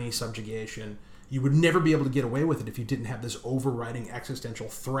 tyranny, subjugation. You would never be able to get away with it if you didn't have this overriding existential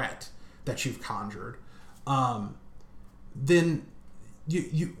threat that you've conjured. Then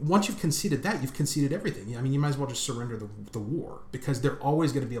you once you've conceded that, you've conceded everything. I mean, you might as well just surrender the war, because they're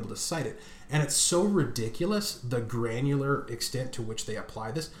always going to be able to cite it. And it's so ridiculous, the granular extent to which they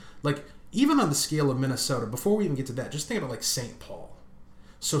apply this. Like, even on the scale of Minnesota, before we even get to that, just think about like St. Paul.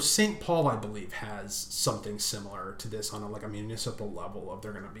 So St. Paul, I believe, has something similar to this on a municipal level of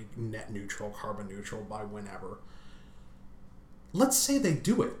they're going to be net neutral, carbon neutral by whenever. Let's say they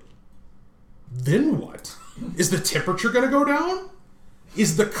do it. Then what? Is the temperature going to go down?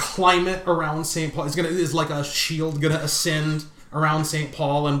 Is the climate around St. Paul is like a shield going to ascend around St.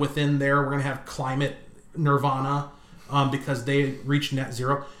 Paul, and within there we're going to have climate nirvana because they reach net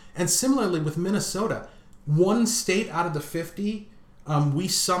zero? And similarly with Minnesota, one state out of the 50, we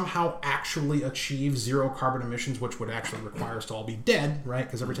somehow actually achieve zero carbon emissions, which would actually require us to all be dead, right?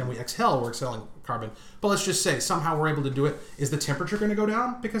 Because every time we exhale, we're exhaling carbon. But let's just say somehow we're able to do it. Is the temperature going to go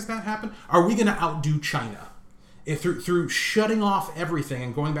down because that happened? Are we going to outdo China? If through shutting off everything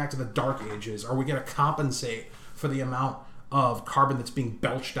and going back to the dark ages, are we going to compensate for the amount of carbon that's being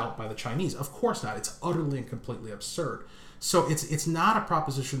belched out by the Chinese? Of course not. It's utterly and completely absurd. So it's not a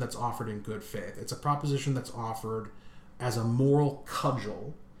proposition that's offered in good faith. It's a proposition that's offered as a moral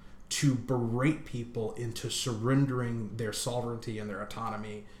cudgel to berate people into surrendering their sovereignty and their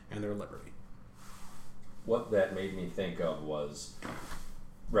autonomy and their liberty. What that made me think of was,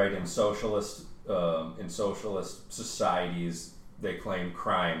 right, in socialist societies, they claim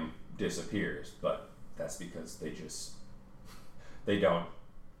crime disappears, but that's because they don't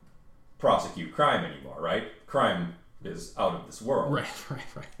prosecute crime anymore, right? Crime is out of this world. Right.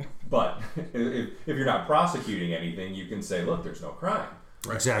 But if you're not prosecuting anything, you can say, look, there's no crime.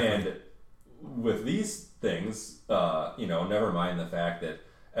 Right. Exactly. And with these things, never mind the fact that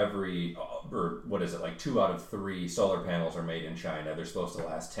like 2 out of 3 solar panels are made in China. They're supposed to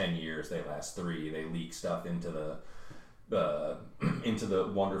last 10 years. They last 3. They leak stuff into the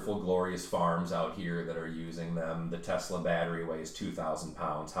wonderful, glorious farms out here that are using them. The Tesla battery weighs 2,000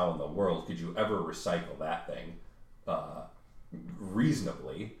 pounds. How in the world could you ever recycle that thing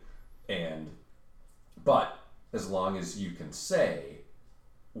reasonably? But as long as you can say,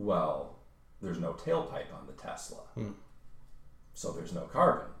 well, there's no tailpipe on the Tesla, so there's no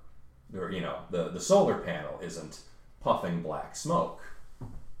carbon. The solar panel isn't puffing black smoke.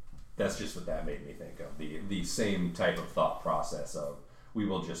 That's just what that made me think of. The same type of thought process of, we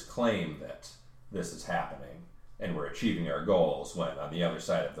will just claim that this is happening and we're achieving our goals, when on the other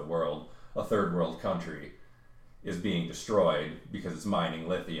side of the world, a third world country is being destroyed because it's mining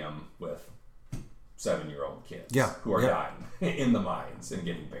lithium with 7-year-old kids who are dying in the mines and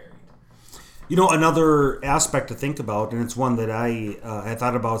getting buried. Another aspect to think about, and it's one that I had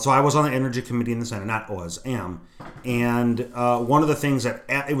thought about. So I was on the Energy Committee in the Senate, am. And one of the things that,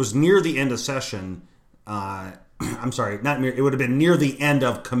 it was near the end of session, I'm sorry, not near, it would have been near the end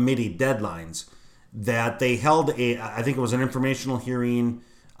of committee deadlines, that they held I think it was an informational hearing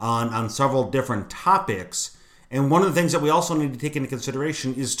on several different topics. And one of the things that we also need to take into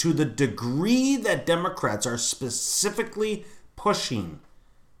consideration is, to the degree that Democrats are specifically pushing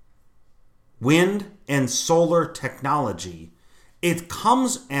wind and solar technology, it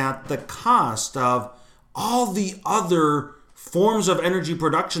comes at the cost of all the other forms of energy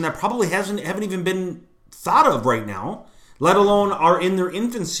production that probably haven't even been thought of right now, let alone are in their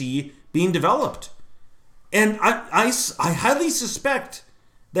infancy being developed. And I highly suspect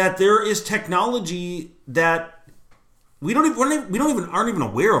that there is technology that we aren't even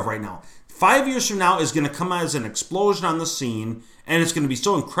aware of right now. 5 years from now is going to come as an explosion on the scene, and it's going to be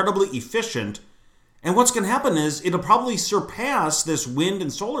so incredibly efficient. And what's going to happen is it'll probably surpass this wind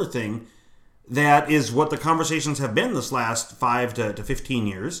and solar thing that is what the conversations have been this last 5 to 15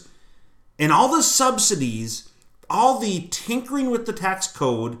 years. And all the subsidies, all the tinkering with the tax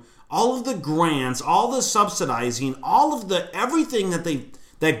code, all of the grants, all the subsidizing, all of the everything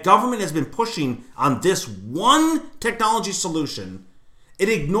that government has been pushing on this one technology solution, it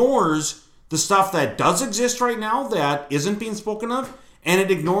ignores the stuff that does exist right now that isn't being spoken of, and it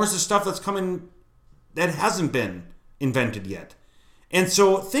ignores the stuff that's coming that hasn't been invented yet. And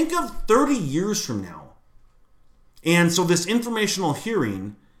so think of 30 years from now. And so this informational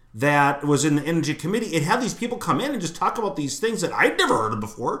hearing that was in the Energy Committee, it had these people come in and just talk about these things that I'd never heard of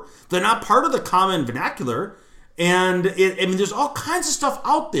before. They're not part of the common vernacular. And there's all kinds of stuff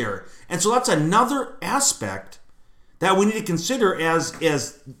out there. And so that's another aspect that we need to consider as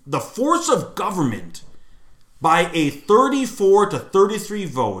the force of government by a 34 to 33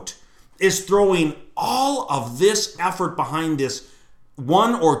 vote is throwing all of this effort behind this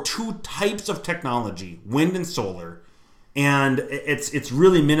one or two types of technology, wind and solar, and it's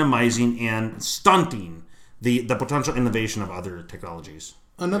really minimizing and stunting the potential innovation of other technologies.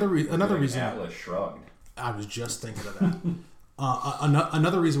 Another reason. Atlas shrugged. I was just thinking of that.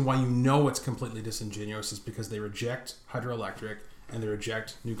 Another reason why you know it's completely disingenuous is because they reject hydroelectric and they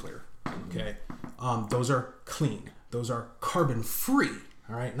reject nuclear. Okay, those are clean. Those are carbon free.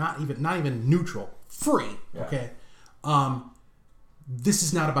 All right, not even neutral. Free. Yeah. Okay. This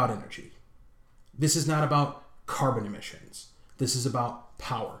is not about energy. This is not about carbon emissions. This is about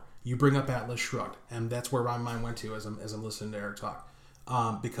power. You bring up Atlas Shrugged, and that's where my mind went to as I'm listening to Eric talk.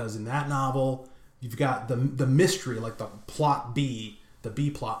 Because in that novel, you've got the mystery, like the plot B, the B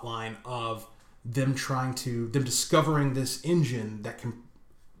plot line of them discovering this engine that can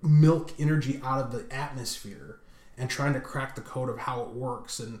milk energy out of the atmosphere and trying to crack the code of how it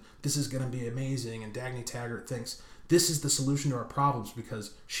works, and this is going to be amazing. And Dagny Taggart thinks this is the solution to our problems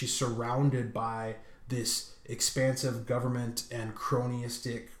because she's surrounded by this expansive government and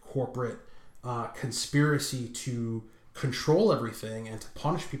cronyistic corporate conspiracy to control everything and to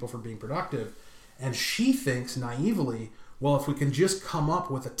punish people for being productive. And she thinks naively, well, if we can just come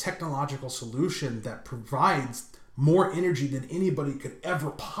up with a technological solution that provides more energy than anybody could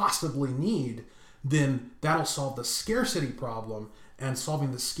ever possibly need, then that'll solve the scarcity problem. And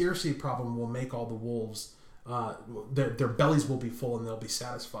solving the scarcity problem will make all the wolves, their bellies will be full and they'll be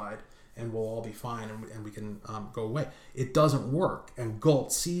satisfied and we'll all be fine and we can go away. It doesn't work. And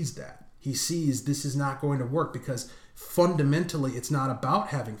Galt sees that. He sees this is not going to work because fundamentally it's not about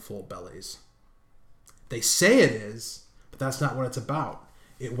having full bellies. They say it is, but that's not what it's about.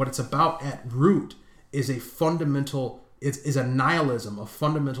 What it's about at root is a fundamental, is a nihilism, a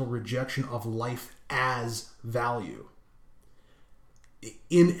fundamental rejection of life as value.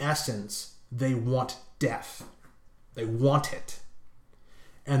 In essence, they want death. They want it.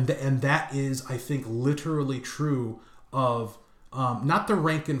 And that is, I think, literally true of not the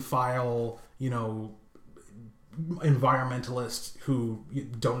rank and file, environmentalist who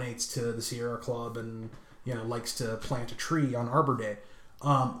donates to the Sierra Club and likes to plant a tree on Arbor Day,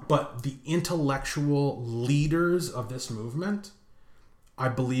 but the intellectual leaders of this movement, I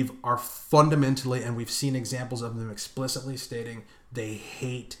believe, are fundamentally, and we've seen examples of them explicitly stating, they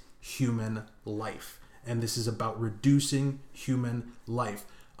hate human life, and this is about reducing human life.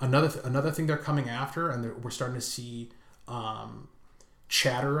 Another thing they're coming after, and we're starting to see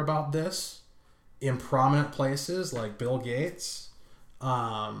chatter about this in prominent places like Bill Gates,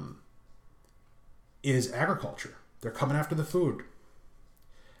 is agriculture. They're coming after the food.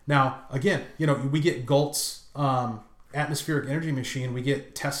 Now, again, we get Galt's atmospheric energy machine. We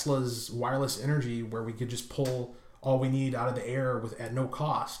get Tesla's wireless energy where we could just pull all we need out of the air at no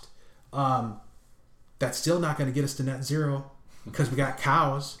cost. That's still not going to get us to net zero because we got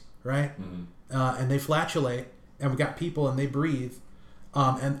cows, right? Mm-hmm. And they flatulate, and we got people and they breathe.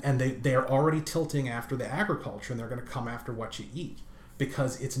 And they are already tilting after the agriculture, and they're going to come after what you eat.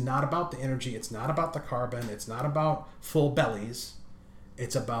 Because it's not about the energy, it's not about the carbon, it's not about full bellies.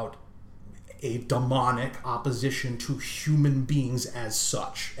 It's about a demonic opposition to human beings as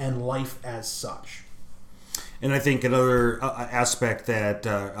such and life as such. And I think another aspect that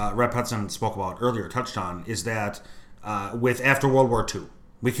Rep. Hudson spoke about earlier, touched on, is that with after World War II,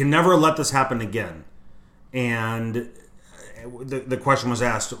 we can never let this happen again. And the question was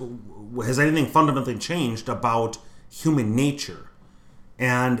asked, has anything fundamentally changed about human nature?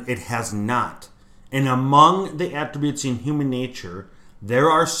 And it has not. And among the attributes in human nature,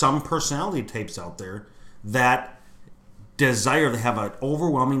 there are some personality types out there that have an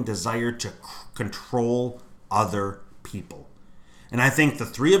overwhelming desire to control other people. And I think the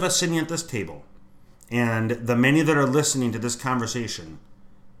three of us sitting at this table and the many that are listening to this conversation,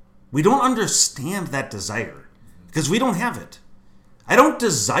 we don't understand that desire because we don't have it. I don't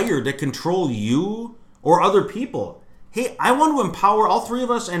desire to control you or other people. Hey, I want to empower all three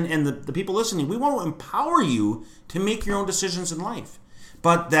of us and the people listening. We want to empower you to make your own decisions in life.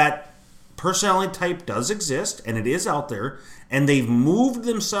 But that personality type does exist, and it is out there, and they've moved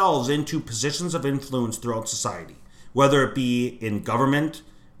themselves into positions of influence throughout society, whether it be in government,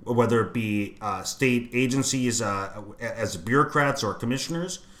 whether it be state agencies as bureaucrats or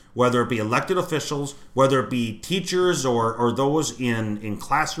commissioners, whether it be elected officials, whether it be teachers or those in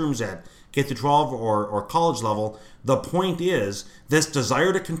classrooms at K through 12 or college level. The point is, this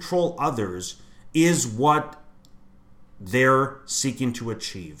desire to control others is what they're seeking to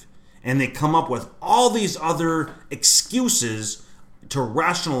achieve. And they come up with all these other excuses to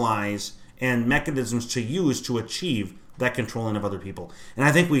rationalize and mechanisms to use to achieve that controlling of other people. And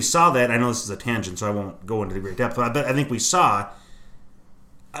I think we saw that. I know this is a tangent, so I won't go into the great depth, but I think we saw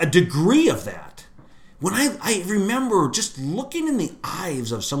a degree of that. When I remember just looking in the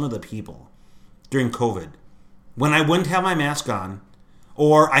eyes of some of the people during COVID, when I wouldn't have my mask on,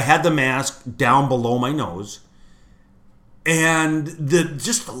 or I had the mask down below my nose, and the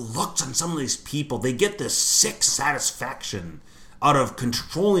looks on some of these people, they get this sick satisfaction out of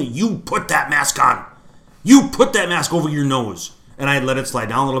controlling. You put that mask on. You put that mask over your nose. And I let it slide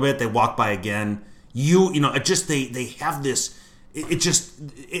down a little bit. They walk by again. They have this.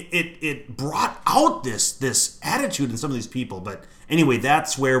 It brought out this attitude in some of these people. But anyway,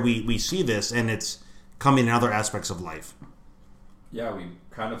 that's where we see this, and it's coming in other aspects of life. Yeah, we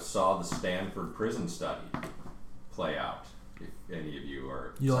kind of saw the Stanford prison study play out. If any of you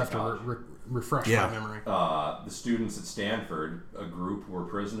are, you'll have to refresh my memory. The students at Stanford, a group were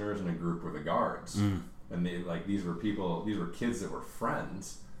prisoners and a group were the guards, and these were kids that were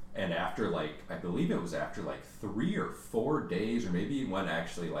friends. And after I believe it was after 3 or 4 days, or maybe it went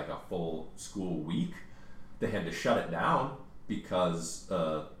actually a full school week, they had to shut it down because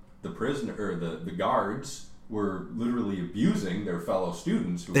the guards were literally abusing their fellow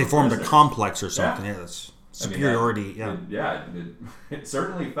students. They formed a complex or something. Yeah, that's superiority. It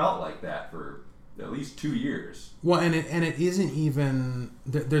certainly felt like that for at least 2 years. Well, and it isn't even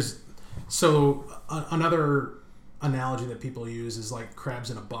another analogy that people use is like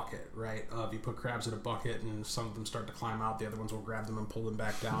crabs in a bucket, right? If you put crabs in a bucket and some of them start to climb out, the other ones will grab them and pull them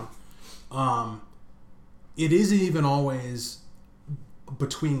back down. It isn't even always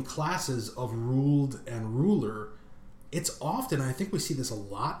between classes of ruled and ruler. It's often, I think we see this a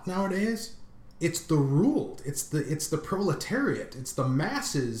lot nowadays, it's the ruled, it's the proletariat, it's the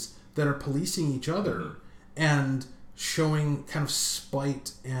masses that are policing each other and showing kind of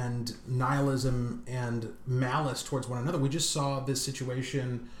spite and nihilism and malice towards one another. We just saw this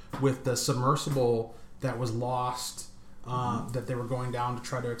situation with the submersible that was lost, that they were going down to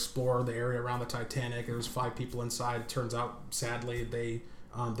try to explore the area around the Titanic. There was 5 people inside. It turns out, sadly, they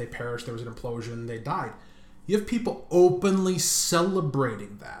perished. There was an implosion. They died. You have people openly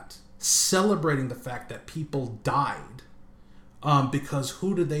celebrating that, celebrating the fact that people died, because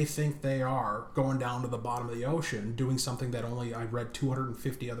who do they think they are going down to the bottom of the ocean doing something that only, I read,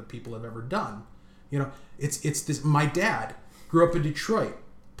 250 other people have ever done? It's this. My dad grew up in Detroit,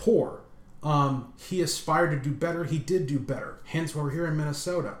 poor. He aspired to do better. He did do better. Hence, we're here in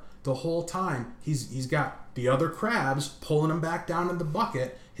Minnesota. The whole time, he's got the other crabs pulling him back down in the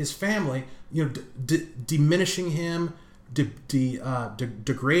bucket. His family, diminishing him,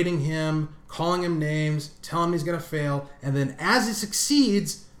 degrading him, calling him names, telling him he's going to fail, and then as he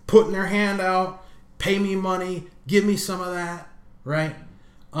succeeds, putting their hand out, pay me money, give me some of that, right?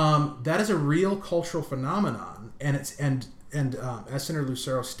 That is a real cultural phenomenon, and as Senator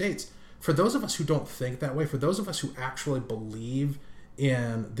Lucero states, for those of us who don't think that way, for those of us who actually believe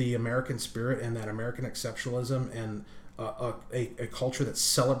in the American spirit and that American exceptionalism and a culture that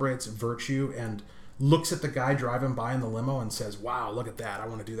celebrates virtue and looks at the guy driving by in the limo and says, "Wow, look at that! I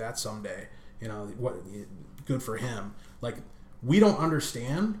want to do that someday." What good for him. We don't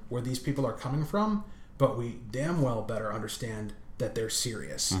understand where these people are coming from, but we damn well better understand that they're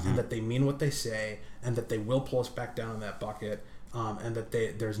serious and that they mean what they say and that they will pull us back down in that bucket. And that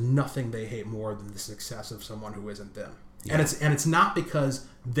there's nothing they hate more than the success of someone who isn't them. Yeah. And it's not because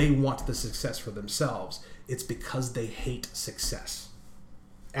they want the success for themselves. It's because they hate success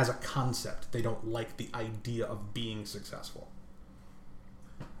as a concept. They don't like the idea of being successful.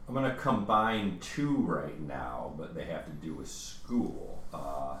 I'm going to combine 2 right now, but they have to do with school.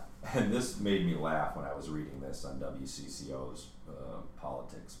 And this made me laugh when I was reading this on WCCO's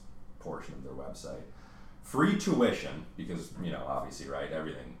politics portion of their website. Free tuition, because, obviously, right,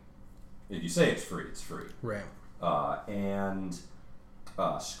 everything, if you say it's free, it's free. Right. And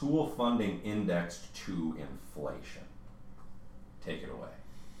school funding indexed to inflation. Take it away.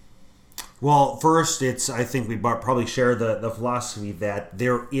 Well, first, I think we probably share the philosophy that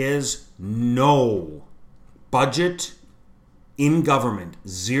there is no budget in government.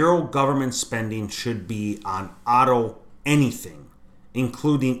 Zero government spending should be on auto anything,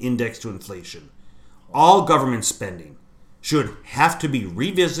 including indexed to inflation. All government spending should have to be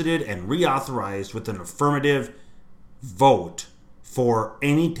revisited and reauthorized with an affirmative vote for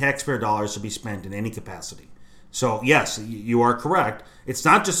any taxpayer dollars to be spent in any capacity. So, yes, you are correct. It's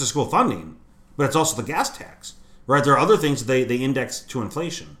not just the school funding, but it's also the gas tax, right? There are other things that they index to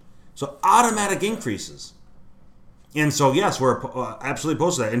inflation. So, automatic increases. And so, yes, we're absolutely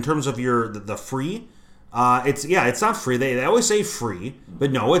opposed to that. In terms of the free, it's not free. They always say free,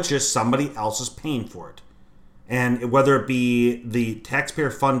 but no, it's just somebody else is paying for it. And whether it be the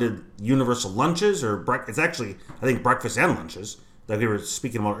taxpayer-funded universal lunches or it's actually, I think, breakfast and lunches that we were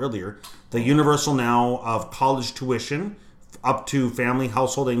speaking about earlier, the universal now of college tuition up to family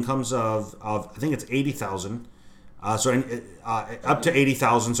household incomes of I think it's 80,000. Up to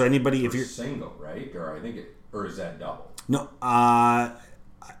 80,000. So anybody, if you're single, right? Or is that double? No, I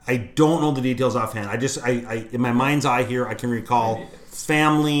don't know the details offhand. I in my mind's eye here, I can recall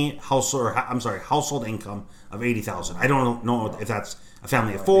household income of 80,000. I don't know if that's a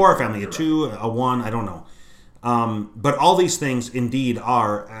family of 4, a family of 2, a 1. I don't know. But all these things indeed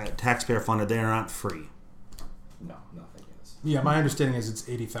are taxpayer funded. They are not free. No, nothing is. Yeah, my understanding is it's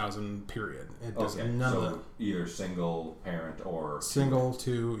 80,000. Period. It does none of that. Either single parent or single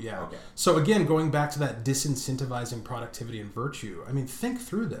to yeah. Okay. So again, going back to that disincentivizing productivity and virtue. I mean, think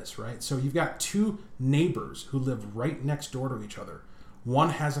through this, right? So you've got 2 neighbors who live right next door to each other.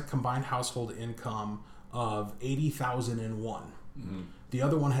 One has a combined household income of 80,001. Mm-hmm. The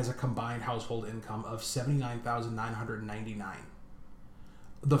other one has a combined household income of 79,999.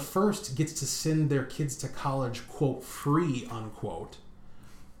 The first gets to send their kids to college, quote, free, unquote.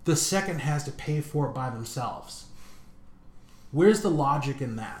 The second has to pay for it by themselves. Where's the logic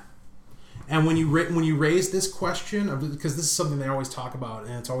in that? And when you raise this question, because this is something they always talk about,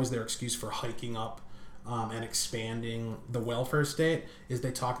 and it's always their excuse for hiking up and expanding the welfare state, is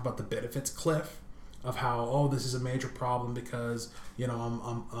they talk about the benefits cliff. Of how, this is a major problem because,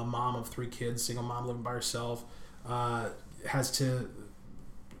 I'm a mom of 3 kids, single mom living by herself, has to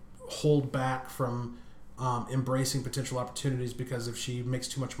hold back from embracing potential opportunities because if she makes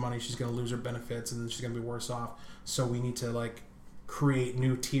too much money, she's going to lose her benefits and then she's going to be worse off. So we need to create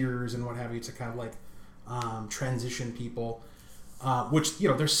new tiers and what have you to kind of transition people. Which,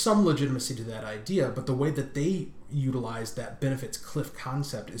 there's some legitimacy to that idea, but the way that they utilize that benefits cliff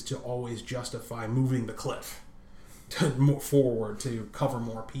concept is to always justify moving the cliff to more forward to cover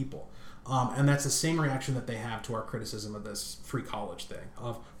more people. And that's the same reaction that they have to our criticism of this free college thing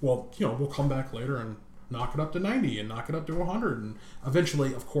of, we'll come back later and knock it up to 90 and knock it up to 100. And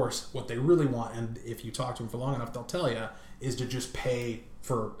eventually, of course, what they really want, and if you talk to them for long enough, they'll tell you, is to just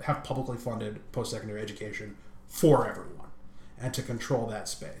have publicly funded post-secondary education for everyone. And to control that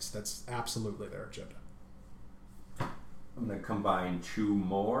space. That's absolutely their agenda. I'm going to combine 2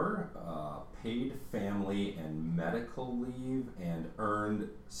 more. Paid family and medical leave and earned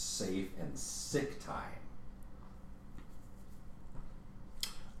safe and sick time.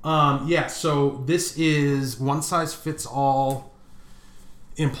 So this is one-size-fits-all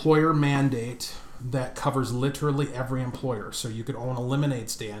employer mandate that covers literally every employer. So you could own a lemonade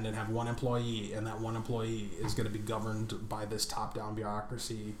stand and have 1 employee, and that 1 employee is going to be governed by this top-down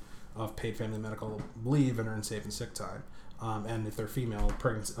bureaucracy of paid family medical leave and earned safe and sick time. And if they're female,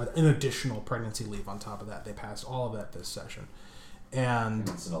 an additional pregnancy leave on top of that. They passed all of that this session. And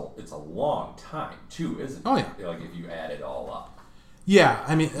it's a long time, too, isn't it? Oh, yeah. If you add it all up. Yeah,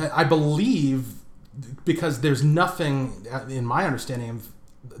 I mean, I believe, because there's nothing, in my understanding of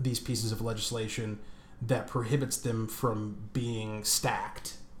these pieces of legislation, that prohibits them from being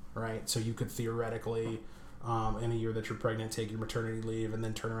stacked, right? So you could theoretically, in a year that you're pregnant, take your maternity leave and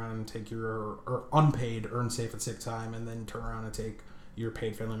then turn around and take your unpaid earned safe and sick time and then turn around and take your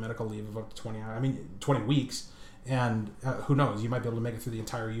paid family medical leave of up to 20 weeks. And who knows, you might be able to make it through the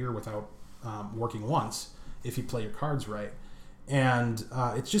entire year without working once if you play your cards right. And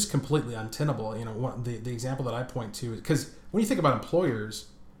it's just completely untenable. The example that I point to is, because when you think about employers,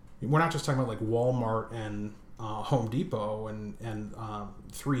 we're not just talking about Walmart and Home Depot and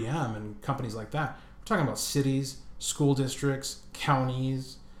 3M and companies like that. We're talking about cities, school districts,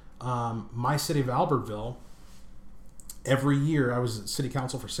 counties. My city of Albertville, every year, I was city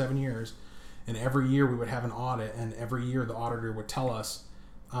council for 7 years, and every year we would have an audit, and every year the auditor would tell us,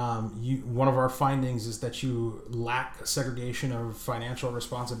 one of our findings is that you lack segregation of financial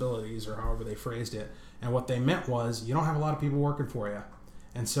responsibilities, or however they phrased it. And what they meant was, you don't have a lot of people working for you.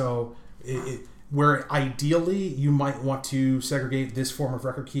 And so where ideally you might want to segregate this form of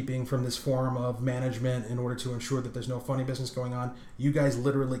record keeping from this form of management in order to ensure that there's no funny business going on, you guys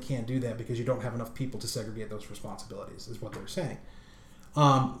literally can't do that because you don't have enough people to segregate those responsibilities, is what they're saying.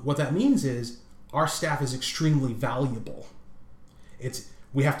 What that means is our staff is extremely valuable.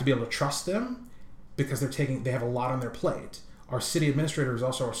 We have to be able to trust them because they have a lot on their plate. Our city administrator is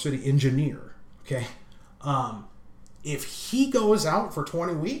also our city engineer. Okay, if he goes out for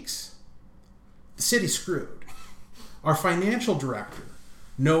 20 weeks, the city's screwed. Our financial director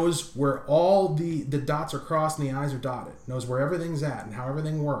knows where all the dots are crossed and the I's are dotted, knows where everything's at and how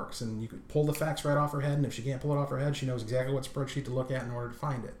everything works, and you could pull the facts right off her head, and if she can't pull it off her head, she knows exactly what spreadsheet to look at in order to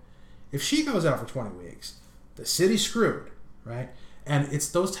find it. If she goes out for 20 weeks, the city's screwed, right? And it's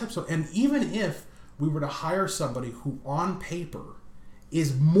those types of, and even if we were to hire somebody who on paper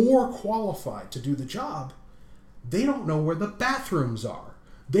is more qualified to do the job, they don't know where the bathrooms are.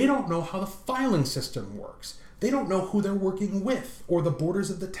 They don't know how the filing system works. They don't know who they're working with or the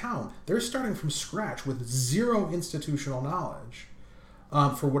borders of the town. They're starting from scratch with zero institutional knowledge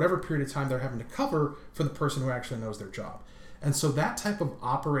for whatever period of time they're having to cover for the person who actually knows their job. And so that type of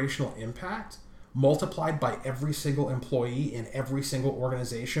operational impact multiplied by every single employee in every single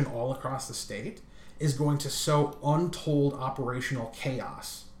organization all across the state is going to sow untold operational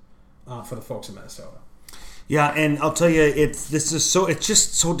chaos for the folks in Minnesota. Yeah, and I'll tell you, it's just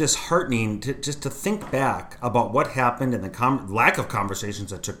so disheartening to think back about what happened and the lack of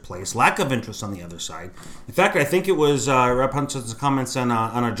conversations that took place, lack of interest on the other side. In fact, I think it was Rep. Hudson's comments on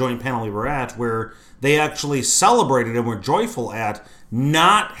a joint panel we were at where they actually celebrated and were joyful at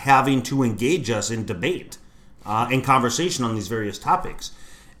not having to engage us in debate, in conversation on these various topics.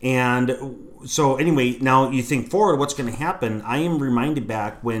 And so anyway, now you think forward, what's going to happen? I am reminded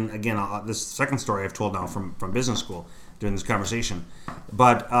back when, again, this second story I've told now from business school during this conversation.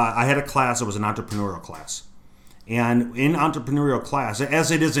 But I had a class, it was an entrepreneurial class. And in entrepreneurial class,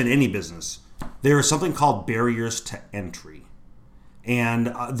 as it is in any business, there is something called barriers to entry.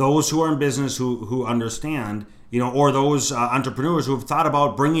 And those who are in business who understand, or those entrepreneurs who have thought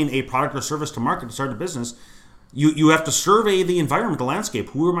about bringing a product or service to market to start a business, you have to survey the environment, the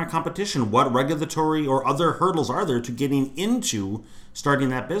landscape. Who are my competition? What regulatory or other hurdles are there to getting into starting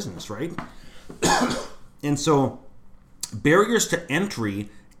that business, right? And so barriers to entry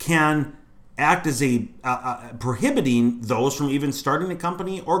can act as a prohibiting those from even starting a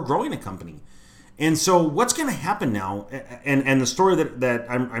company or growing a company. And so what's going to happen now, and the story that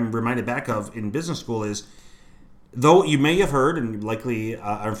I'm reminded back of in business school is, though you may have heard and likely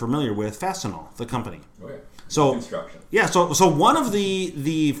are familiar with Fastenal, the company. Oh, yeah. So construction. Yeah, so one of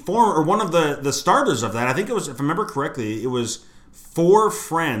the starters of that, I think it was, if I remember correctly, it was 4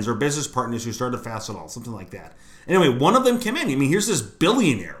 friends or business partners who started Fastenal, something like that. Anyway, one of them came in. I mean, here's this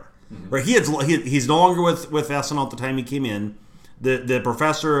billionaire, right? He's no longer with Fastenal at the time he came in. The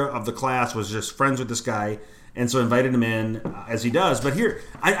professor of the class was just friends with this guy, and so invited him in as he does. But here,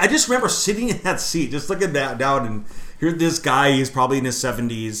 I just remember sitting in that seat, just looking down, and here's this guy. He's probably in his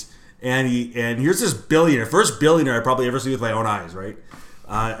 70s. And here's this billionaire, first billionaire I probably ever see with my own eyes, right?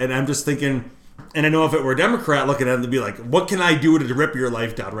 And I'm just thinking, and I know if it were a Democrat looking at him, they'd be like, what can I do to rip your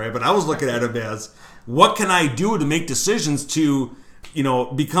life down, right? But I was looking at him as, what can I do to make decisions to,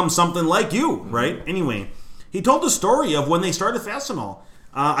 become something like you, right? Anyway, he told the story of when they started Fastenal.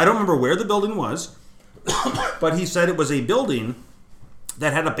 I don't remember where the building was, but he said it was a building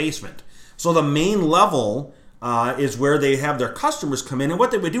that had a basement. So the main level is where they have their customers come in. And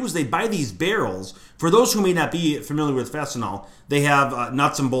what they would do is they'd buy these barrels. For those who may not be familiar with Fastenal, they have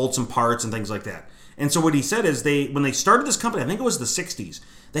nuts and bolts and parts and things like that. And so what he said is when they started this company, I think it was the 60s,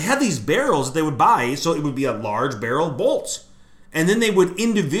 they had these barrels that they would buy, so it would be a large barrel of bolts. And then they would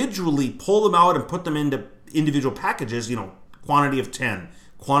individually pull them out and put them into individual packages, quantity of 10,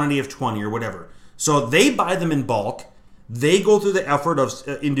 quantity of 20 or whatever. So they buy them in bulk. They go through the effort of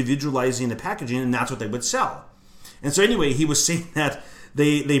individualizing the packaging, and that's what they would sell. And so anyway, he was saying that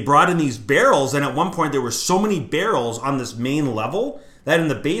they brought in these barrels, and at one point there were so many barrels on this main level that in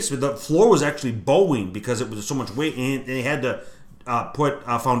the basement, the floor was actually bowing because it was so much weight, and they had to put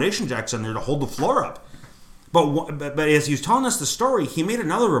foundation jacks in there to hold the floor up. But as he was telling us the story, he made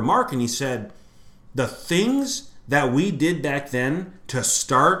another remark, and he said, the things that we did back then to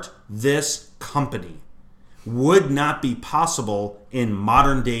start this company would not be possible in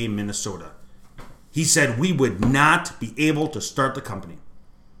modern day Minnesota. He said we would not be able to start the company.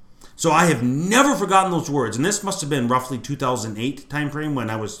 So I have never forgotten those words. And this must have been roughly 2008 timeframe when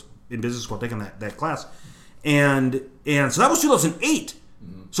I was in business school taking that class. And so that was 2008.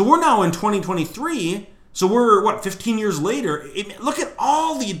 So we're now in 2023. So we're, 15 years later. Look at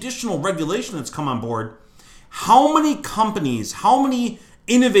all the additional regulation that's come on board. How many companies, how many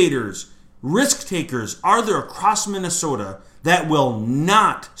innovators, risk takers are there across Minnesota that will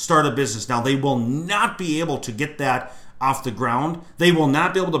not start a business now? They will not be able to get that off the ground. They will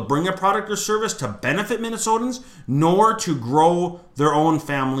not be able to bring a product or service to benefit Minnesotans, nor to grow their own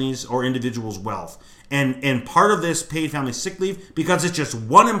families or individuals' wealth. And part of this paid family sick leave, because it's just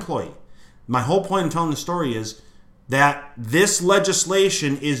one employee. My whole point in telling the story is that this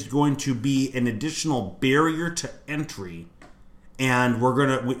legislation is going to be an additional barrier to entry, and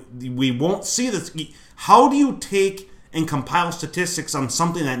we won't see this. How do you take and compile statistics on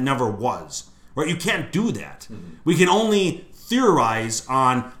something that never was? Right? You can't do that. Mm-hmm. We can only theorize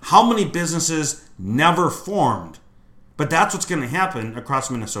on how many businesses never formed, but that's what's going to happen across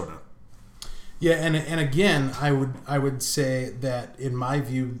Minnesota. Yeah, and again, I would say that in my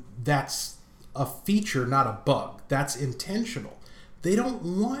view, that's a feature, not a bug. That's intentional. They don't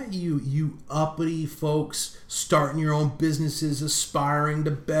want you uppity folks starting your own businesses, aspiring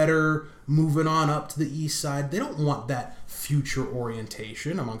to better, moving on up to the east side. They don't want that future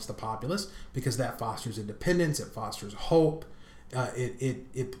orientation amongst the populace, because that fosters independence, it fosters hope,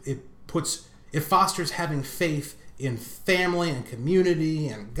 it fosters having faith in family and community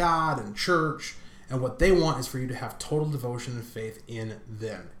and God and church. And what they want is for you to have total devotion and faith in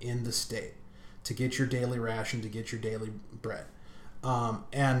them, in the state, to get your daily ration, to get your daily bread.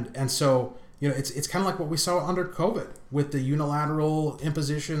 And so, it's kind of like what we saw under COVID with the unilateral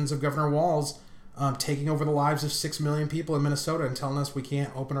impositions of Governor Walz taking over the lives of 6 million people in Minnesota and telling us we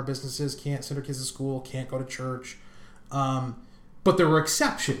can't open our businesses, can't send our kids to school, can't go to church. But there were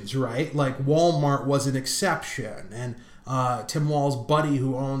exceptions, right? Like Walmart was an exception, and Tim Wall's buddy,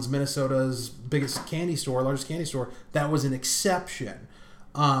 who owns Minnesota's largest candy store, that was an exception.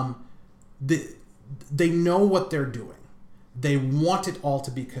 They know what they're doing. They want it all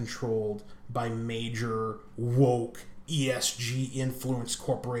to be controlled by major woke ESG influenced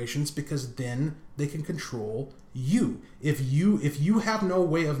corporations, because then they can control you. If you have no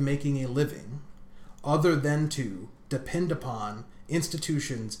way of making a living other than to depend upon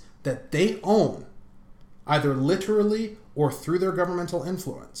institutions that they own, either literally or through their governmental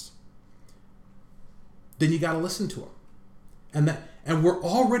influence, then you got to listen to them. And we're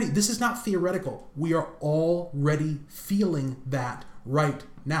already, this is not theoretical, we are already feeling that right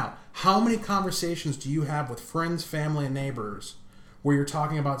now. How many conversations do you have with friends, family, and neighbors where you're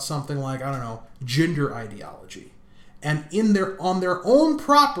talking about something like, I don't know, gender ideology? And on their own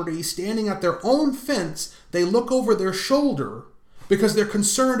property, standing at their own fence, they look over their shoulder because they're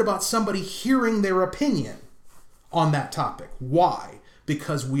concerned about somebody hearing their opinion on that topic. Why?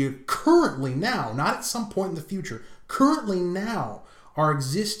 Because we are currently now, not at some point in the future, currently now are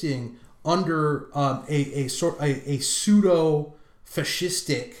existing under a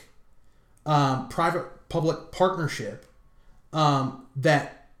pseudo-fascistic private-public partnership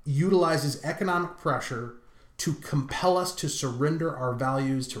that utilizes economic pressure to compel us to surrender our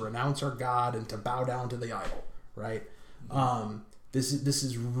values, to renounce our God, and to bow down to the idol, right? This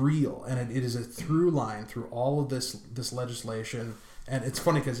is real, and it is a through line through all of this legislation. And it's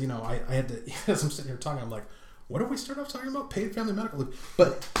funny because, I had to, as I'm sitting here talking, I'm like, what did we start off talking about? Paid family medical leave.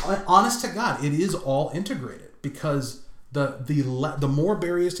 But honest to God, it is all integrated, because the more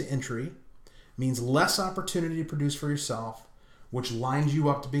barriers to entry means less opportunity to produce for yourself, which lines you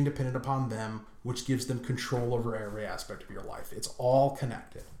up to being dependent upon them, which gives them control over every aspect of your life. It's all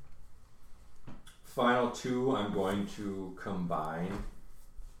connected. Final two, I'm going to combine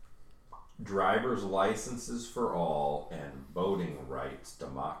driver's licenses for all and voting rights,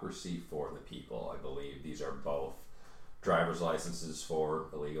 democracy for the people. I believe these are both driver's licenses for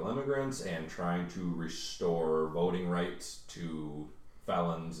illegal immigrants and trying to restore voting rights to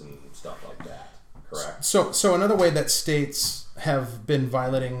felons and stuff like that. Correct? So another way that states have been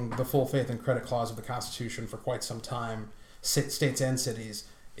violating the full faith and credit clause of the Constitution for quite some time, states and cities,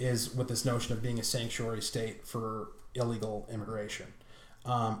 is with this notion of being a sanctuary state for illegal immigration.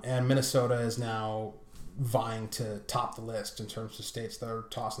 And Minnesota is now vying to top the list in terms of states that are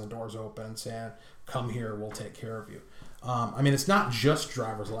tossing the doors open and saying, come here, we'll take care of you. It's not just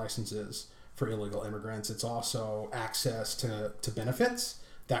driver's licenses for illegal immigrants. It's also access to benefits.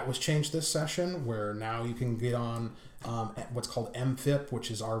 That was changed this session, where now you can get on what's called MFIP,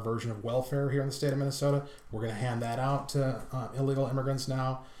 which is our version of welfare here in the state of Minnesota. We're going to hand that out to illegal immigrants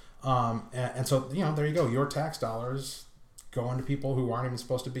now. And so, there you go. Your tax dollars going to people who aren't even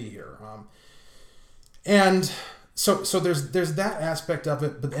supposed to be here. And so there's that aspect of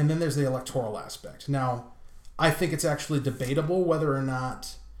it, and then there's the electoral aspect. Now, I think it's actually debatable whether or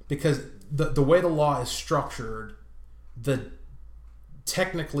not, because the way the law is structured,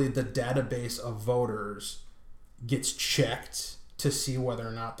 technically the database of voters gets checked to see whether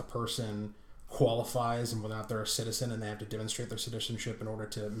or not the person qualifies and whether or not they're a citizen, and they have to demonstrate their citizenship in order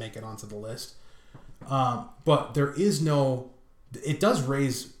to make it onto the list. But there is no... It does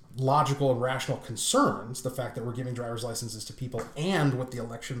raise logical and rational concerns, the fact that we're giving driver's licenses to people, and with the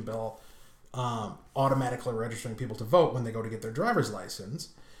election bill automatically registering people to vote when they go to get their driver's license.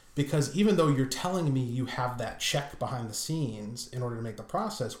 Because even though you're telling me you have that check behind the scenes in order to make the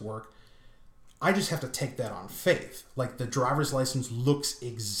process work, I just have to take that on faith. Like, the driver's license looks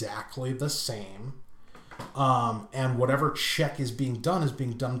exactly the same. And whatever check is being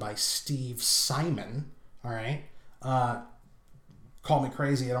done by Steve Simon. All right. Call me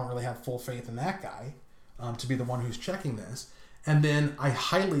crazy. I don't really have full faith in that guy to be the one who's checking this. And then I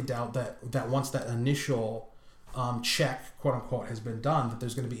highly doubt that once that initial check, quote unquote, has been done, that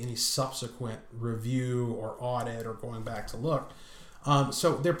there's going to be any subsequent review or audit or going back to look.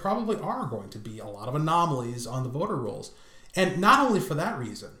 So there probably are going to be a lot of anomalies on the voter rolls. And not only for that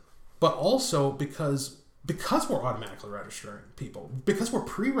reason, but also because we're automatically registering people, because we're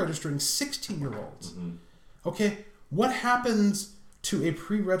pre-registering 16-year-olds. Mm-hmm. Okay, what happens to a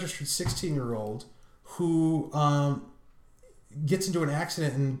pre-registered 16-year-old who gets into an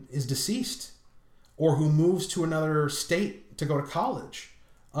accident and is deceased, or who moves to another state to go to college,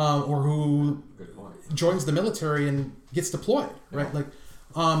 or who joins the military and gets deployed, right? Yeah.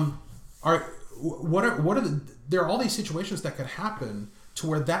 Like, there are all these situations that could happen to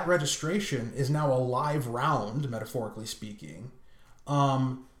where that registration is now a live round, metaphorically speaking,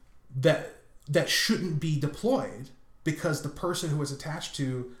 that shouldn't be deployed because the person who is attached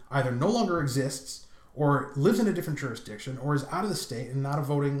to either no longer exists, or lives in a different jurisdiction, or is out of the state and not a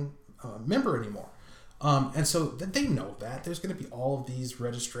voting member anymore. And so they know that there's going to be all of these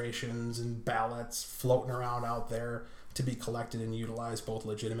registrations and ballots floating around out there to be collected and utilized both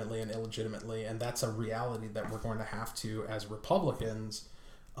legitimately and illegitimately. And that's a reality that we're going to have to, as Republicans,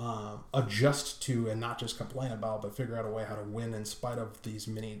 adjust to, and not just complain about, but figure out a way how to win in spite of these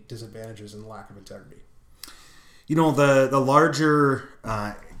many disadvantages and lack of integrity. You know, the larger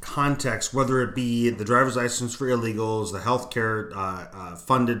context, whether it be the driver's license for illegals, the healthcare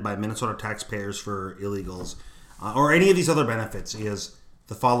funded by Minnesota taxpayers for illegals, or any of these other benefits, is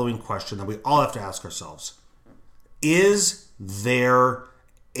the following question that we all have to ask ourselves. Is there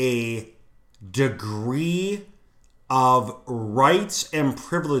a degree of rights and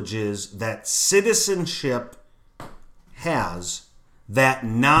privileges that citizenship has that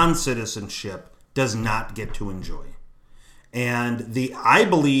non-citizenship does not get to enjoy? And I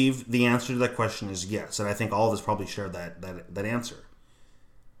believe the answer to that question is yes, and I think all of us probably share that answer.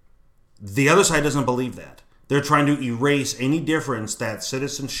 The other side doesn't believe that. They're trying to erase any difference that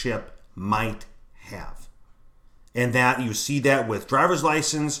citizenship might have. And that you see that with driver's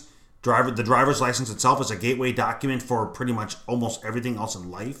license. The driver's license itself is a gateway document for pretty much almost everything else in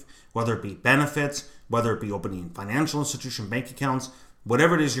life, whether it be benefits, whether it be opening financial institution bank accounts,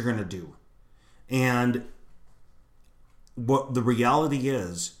 whatever it is you're going to do. And what the reality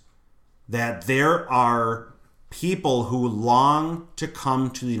is that there are people who long to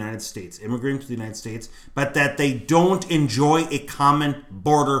come to the United States, immigrating to the United States, but that they don't enjoy a common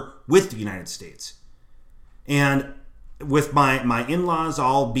border with the United States. And with my in-laws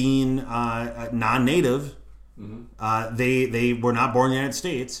all being non-native, mm-hmm. They were not born in the United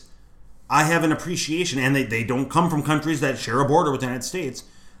States, I have an appreciation, and they don't come from countries that share a border with the United States.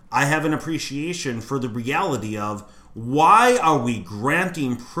 I have an appreciation for the reality of why are we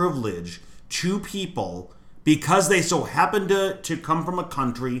granting privilege to people because they so happen to come from a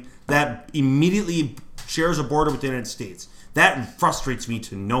country that immediately shares a border with the United States. That frustrates me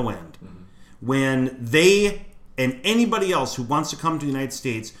to no end. Mm-hmm. When they and anybody else who wants to come to the United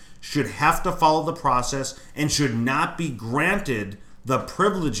States should have to follow the process and should not be granted the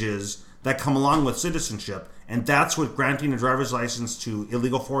privileges that come along with citizenship. And that's what granting a driver's license to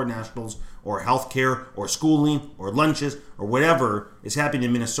illegal foreign nationals, or healthcare, or schooling, or lunches, or whatever is happening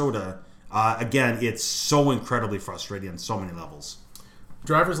in Minnesota. Again, it's so incredibly frustrating on so many levels.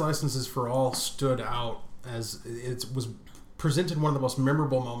 Driver's licenses for all stood out as it was presented one of the most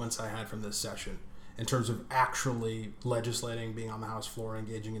memorable moments I had from this session in terms of actually legislating, being on the House floor,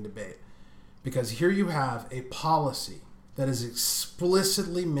 engaging in debate. Because here you have a policy that is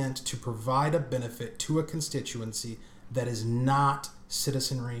explicitly meant to provide a benefit to a constituency that is not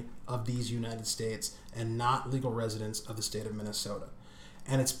citizenry of these United States and not legal residents of the state of Minnesota.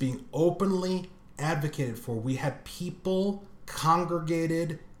 And it's being openly advocated for. We had people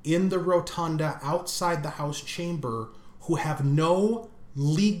congregated in the rotunda outside the House chamber who have no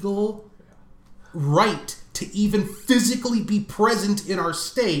legal right to even physically be present in our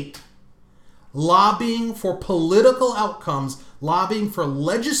state, lobbying for political outcomes, lobbying for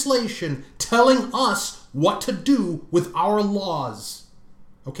legislation, telling us what to do with our laws.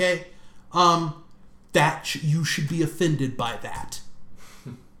 Okay? you should be offended by that.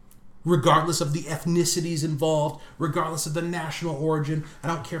 Regardless of the ethnicities involved, regardless of the national origin. I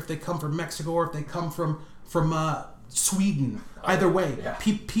don't care if they come from Mexico or if they come from Sweden. Either way,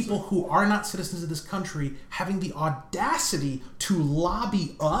 people who are not citizens of this country having the audacity to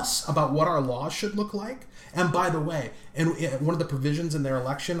lobby us about what our laws should look like. And by the way, and one of the provisions in their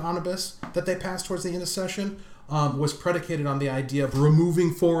election omnibus that they passed towards the end of session was predicated on the idea of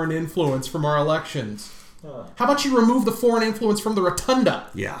removing foreign influence from our elections. How about you remove the foreign influence from the rotunda?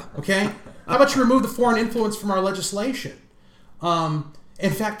 Yeah. Okay? How about you remove the foreign influence from our legislation? In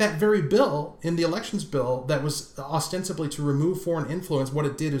fact, that very bill, in the elections bill, that was ostensibly to remove foreign influence, what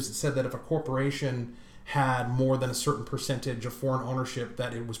it did is it said that if a corporation had more than a certain percentage of foreign ownership,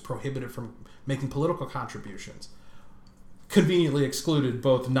 that it was prohibited from making political contributions. Conveniently excluded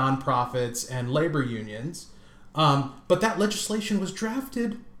both nonprofits and labor unions. But that legislation was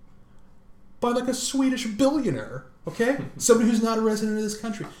drafted by like a Swedish billionaire, okay? Somebody who's not a resident of this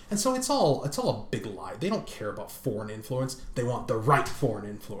country. And so it's all a big lie. They don't care about foreign influence. They want the right foreign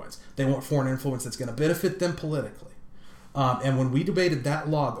influence. They want foreign influence that's going to benefit them politically. And when we debated that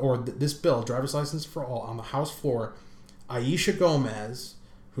law, or this bill, driver's license for all, on the House floor, Aisha Gomez,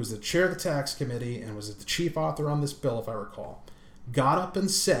 who's the chair of the tax committee and was the chief author on this bill, if I recall, got up and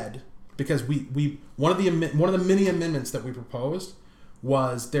said, because one of the many amendments that we proposed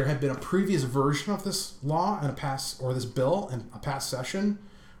was there had been a previous version of this law and this bill in a past session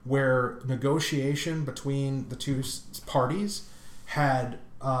where negotiation between the two parties had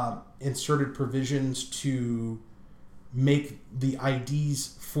inserted provisions to make the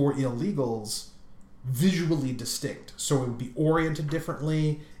IDs for illegals visually distinct. So it would be oriented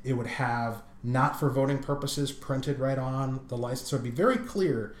differently. It would have not for voting purposes printed right on the license. So it'd be very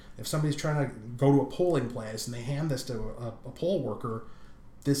clear if somebody's trying to go to a polling place and they hand this to a poll worker,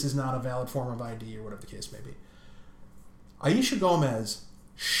 this is not a valid form of ID or whatever the case may be. Aisha Gomez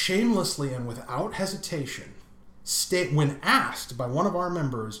shamelessly and without hesitation when asked by one of our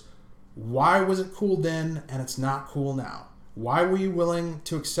members, why was it cool then and it's not cool now? Why were you willing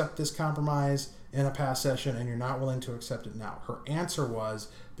to accept this compromise in a past session and you're not willing to accept it now? Her answer was,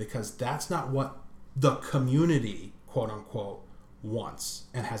 because that's not what the community, quote unquote, wants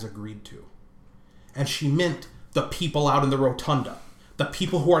and has agreed to. And she meant the people out in the rotunda, the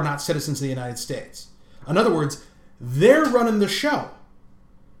people who are not citizens of the United States. In other words, they're running the show.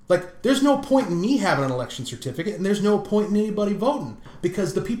 Like, there's no point in me having an election certificate, and there's no point in anybody voting,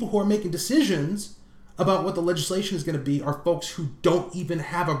 because the people who are making decisions about what the legislation is going to be are folks who don't even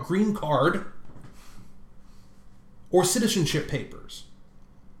have a green card or citizenship papers.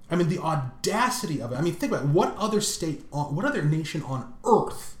 I mean, the audacity of it. I mean, think about it. What other nation on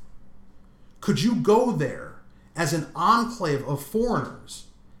earth could you go there as an enclave of foreigners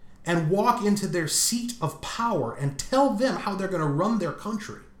and walk into their seat of power and tell them how they're going to run their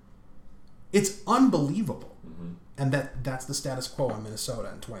country? It's unbelievable. Mm-hmm. And that's the status quo in Minnesota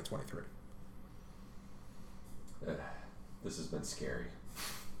in 2023. This has been scary.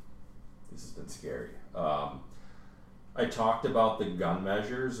 I talked about the gun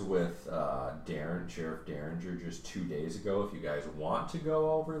measures with Sheriff Derringer just 2 days ago. If you guys want to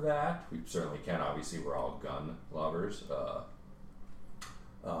go over that, we certainly can. Obviously, we're all gun lovers.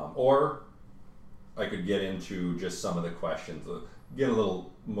 Or I could get into just some of the questions. Get a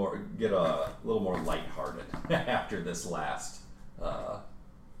little more lighthearted after this last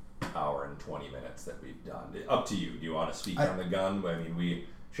hour and 20 minutes that we've done. Up to you. Do you want to speak on the gun? I mean,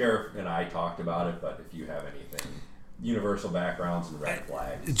 Sheriff and I talked about it, but if you have anything, universal backgrounds and red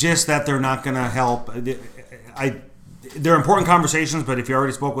flags. Just that they're not going to help. They're important conversations, but if you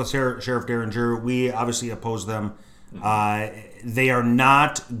already spoke with Sheriff Derringer, we obviously oppose them. Mm-hmm. They are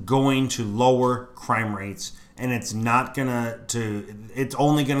not going to lower crime rates, and it's not it's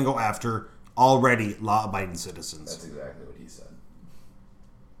only going to go after already law-abiding citizens. That's exactly what he said.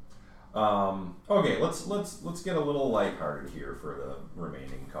 Okay, let's get a little lighthearted here for the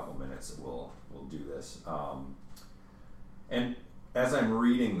remaining couple minutes that we'll do this. And as I'm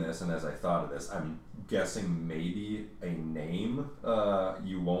reading this and as I thought of this, I'm guessing maybe a name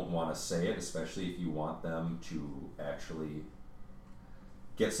you won't want to say it, especially if you want them to actually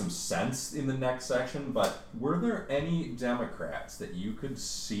get some sense in the next section. But were there any Democrats that you could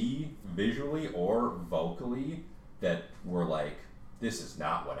see visually or vocally that were like, this is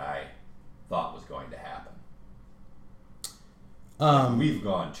not what I thought was going to happen? We've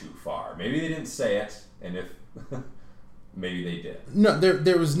gone too far. Maybe they didn't say it, and if maybe they did. No,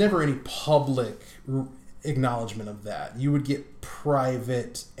 there was never any public acknowledgement of that. You would get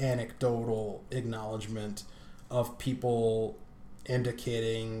private, anecdotal acknowledgement of people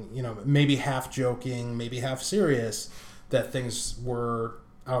indicating, maybe half joking, maybe half serious, that things were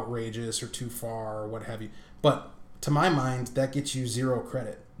outrageous or too far or what have you. But to my mind, that gets you zero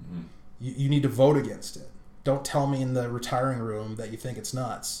credit. Mm-hmm. You need to vote against it. Don't tell me in the retiring room that you think it's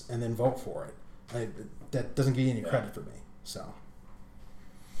nuts and then vote for it. That doesn't give you any credit for me. So,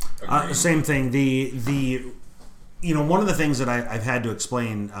 same thing. One of the things that I've had to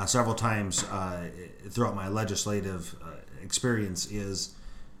explain several times throughout my legislative experience is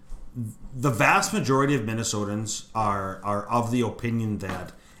the vast majority of Minnesotans are of the opinion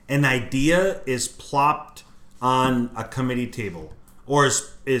that an idea is plopped on a committee table or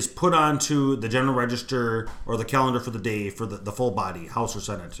is put onto the general register or the calendar for the day for the full body, House or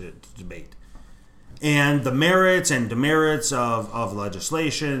Senate, to debate. And the merits and demerits of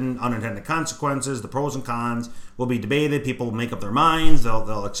legislation, unintended consequences, the pros and cons will be debated. People will make up their minds.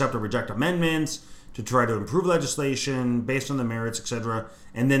 They'll accept or reject amendments to try to improve legislation based on the merits, etc.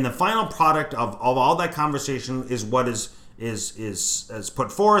 And then the final product of all that conversation is what is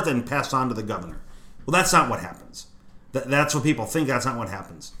put forth and passed on to the governor. Well, that's not what happens. That's what people think. That's not what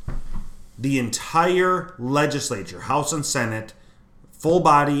happens. The entire legislature, House and Senate, full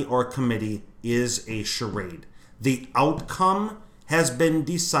body or committee, is a charade. The outcome has been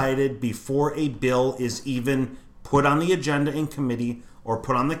decided before a bill is even put on the agenda in committee or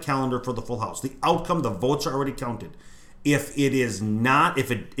put on the calendar for the full House. The outcome, the votes are already counted. If it is not,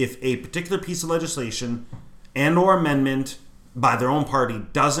 if a particular piece of legislation and or amendment by their own party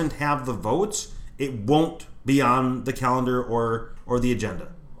doesn't have the votes, it won't be on the calendar or the agenda.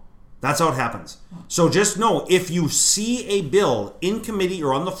 That's how it happens. So just know, if you see a bill in committee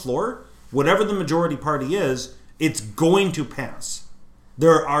or on the floor, whatever the majority party is, it's going to pass.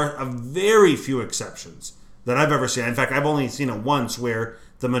 There are a very few exceptions that I've ever seen. In fact, I've only seen it once where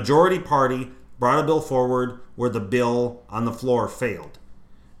the majority party brought a bill forward where the bill on the floor failed.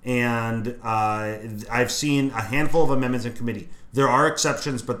 And I've seen a handful of amendments in committee. There are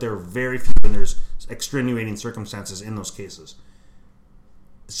exceptions, but there are very few, and there's extenuating circumstances in those cases.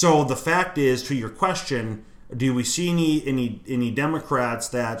 So the fact is, to your question, do we see any Democrats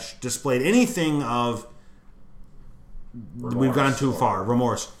that displayed anything of remorse, we've gone too far,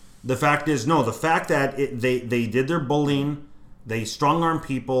 remorse? The fact is, no. The fact that they did their bullying, they strong-armed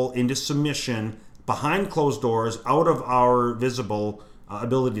people into submission behind closed doors, out of our visible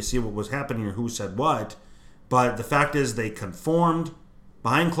ability to see what was happening or who said what. But the fact is, they conformed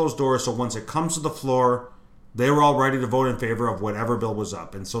behind closed doors, so once it comes to the floor, they were all ready to vote in favor of whatever bill was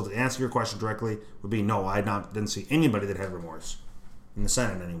up. And so to answer your question directly would be no, didn't see anybody that had remorse. In the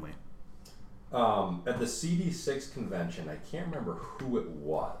Senate, anyway. At the CD6 convention, I can't remember who it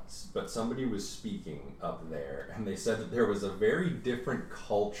was, but somebody was speaking up there, and they said that there was a very different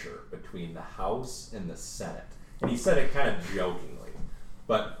culture between the House and the Senate. And he said it kind of jokingly.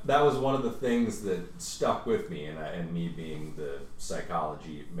 But that was one of the things that stuck with me, and me being the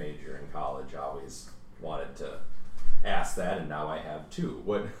psychology major in college, I always wanted to ask that, and now I have too.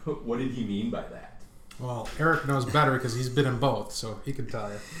 What did he mean by that? Well, Eric knows better because he's been in both, so he can tell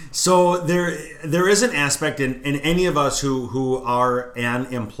you. So there is an aspect in any of us who are an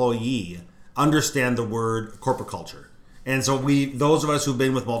employee understand the word corporate culture. And so those of us who've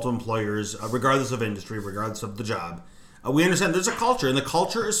been with multiple employers, regardless of industry, regardless of the job, we understand there's a culture, and the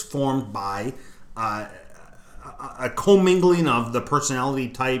culture is formed by a commingling of the personality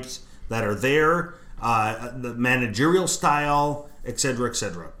types that are there, the managerial style, etc.,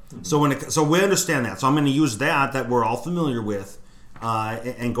 etc. Mm-hmm. So we understand that. So I'm going to use that we're all familiar with,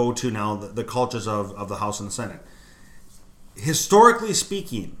 and go to now the cultures of the House and the Senate. Historically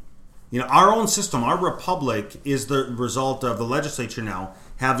speaking, our own system, our republic, is the result of the legislature now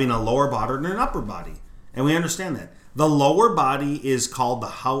having a lower body and an upper body, and we understand that. The lower body is called the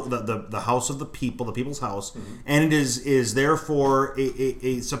House of the People, the People's House, mm-hmm. and it is therefore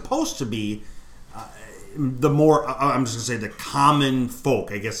supposed to be the more, I'm just going to say, the common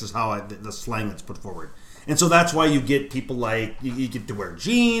folk, I guess is how the slang that's put forward. And so that's why you get people like, you get to wear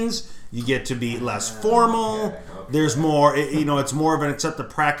jeans, you get to be less formal, okay. There's more, it's more of an accepted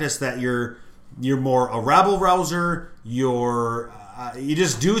practice that you're more a rabble-rouser, you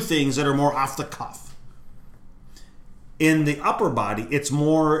just do things that are more off the cuff. In the upper body, it's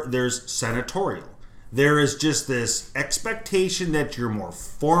more, there's senatorial. There is just this expectation that you're more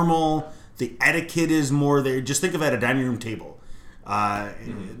formal. The etiquette is more there. Just think of it at a dining room table.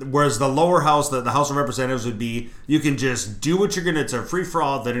 Whereas the lower house, the House of Representatives would be, you can just do what you're going to, it's a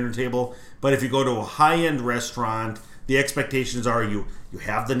free-for-all at the dinner table. But if you go to a high-end restaurant, the expectations are you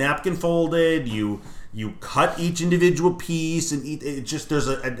have the napkin folded, you cut each individual piece, and eat. It just, there's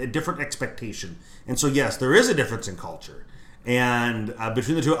a different expectation. And so, yes, there is a difference in culture. And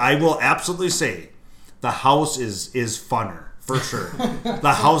between the two, I will absolutely say the House is funner for sure.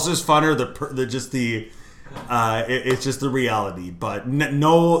 The House is funner. It's just the reality. But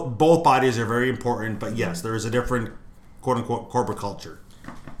no, both bodies are very important. But yes, there is a different quote unquote corporate culture.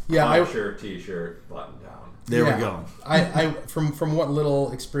 Yeah, shirt, t-shirt, button down. There we go. I from what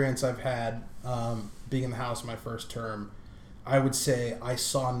little experience I've had being in the House my first term, I would say I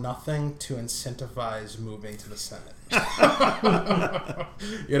saw nothing to incentivize moving to the Senate.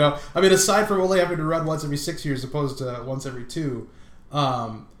 You know, I mean, aside from only having to run once every 6 years opposed to once every 2,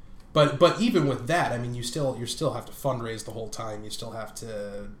 but even with that, I mean, you still have to fundraise the whole time. You still have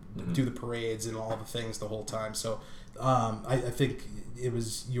to do the parades and all the things the whole time. So I think it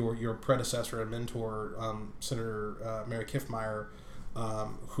was your predecessor and mentor, Senator Mary Kiffmeyer,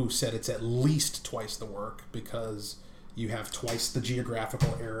 who said it's at least twice the work because you have twice the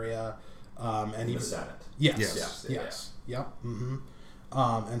geographical area, and even the Senate. Yes. Yep. Mm-hmm.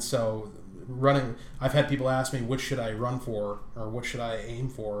 And so running, I've had people ask me, which should I run for or what should I aim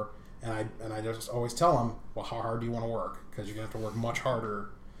for, and I just always tell them, well, how hard do you want to work? Because you're going to have to work much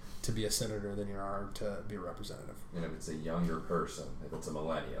harder to be a senator than you are to be a representative. And if it's a younger person, if it's a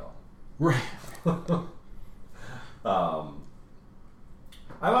millennial, right?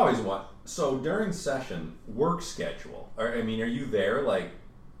 I've always wanted. So during session, work schedule. Are you there like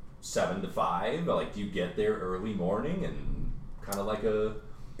 7 to 5? Or like, do you get there early morning and kind of like a?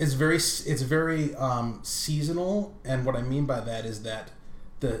 It's very seasonal, and what I mean by that is that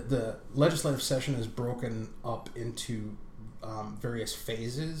the legislative session is broken up into various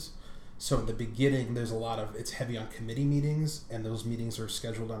phases. So in the beginning, there's it's heavy on committee meetings, and those meetings are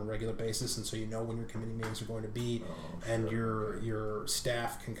scheduled on a regular basis, and so you know when your committee meetings are going to be, and your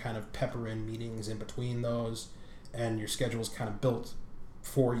staff can kind of pepper in meetings in between those, and your schedule is kind of built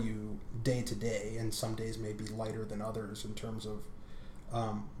for you day to day, and some days may be lighter than others in terms of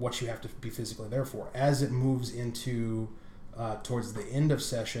what you have to be physically there for. As it moves into towards the end of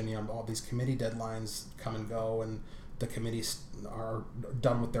session, you know, all these committee deadlines come and go, and the committees are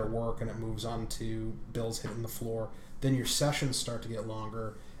done with their work and it moves on to bills hitting the floor. Then your sessions start to get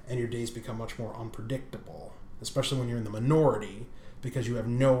longer and your days become much more unpredictable, especially when you're in the minority, because you have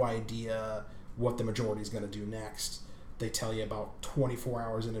no idea what the majority is going to do next. They tell you about 24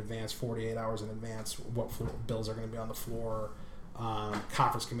 hours in advance, 48 hours in advance, what bills are going to be on the floor.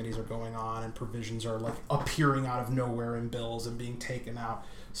 Conference committees are going on and provisions are like appearing out of nowhere in bills and being taken out.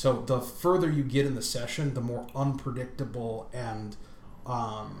 So the further you get in the session, the more unpredictable and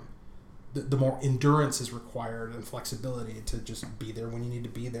the more endurance is required and flexibility to just be there when you need to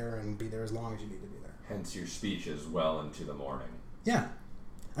be there and be there as long as you need to be there. Hence your speech is well into the morning. Yeah.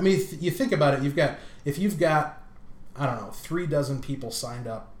 I mean, if you think about it, if you've got, I don't know, 36 people signed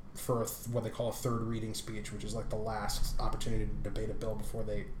up for what they call a third reading speech, which is like the last opportunity to debate a bill before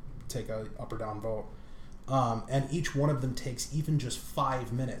they take a up or down vote. And each one of them takes even just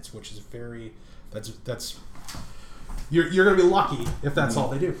 5 minutes, which is that's you're going to be lucky if that's all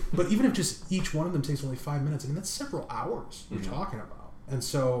they do. But even if just each one of them takes only 5 minutes, I mean, that's several hours you're talking about. And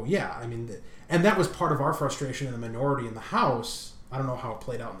so, yeah, I mean, and that was part of our frustration in the minority in the House. I don't know how it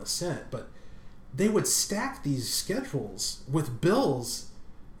played out in the Senate, but they would stack these schedules with bills,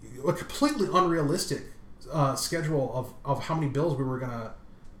 a completely unrealistic schedule of how many bills we were going to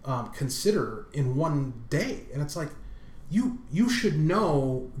consider in one day. And it's like, you should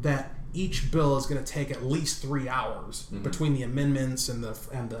know that each bill is going to take at least 3 hours between the amendments and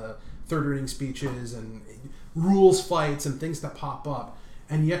the third reading speeches and rules fights and things that pop up,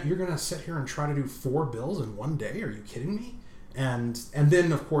 and yet you're going to sit here and try to do 4 bills in one day. Are you kidding me? And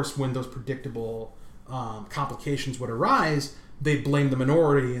then of course when those predictable complications would arise, they blame the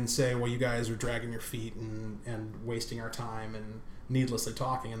minority and say, well, you guys are dragging your feet and wasting our time and needlessly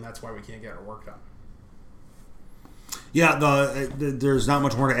talking, and that's why we can't get our work done. Yeah, there's not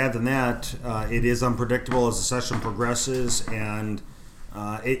much more to add than that. It is unpredictable as the session progresses, and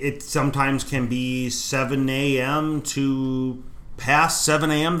it sometimes can be 7 a.m. to past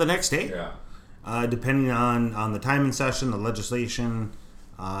 7 a.m. the next day, depending on the time in session, the legislation,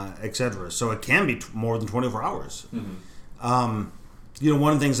 etc. So it can be more than 24 hours. Mm-hmm.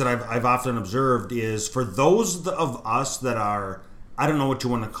 One of the things that I've often observed is for those of us that are, I don't know what you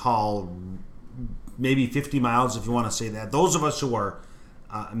want to call, maybe 50 miles if you want to say that. Those of us who are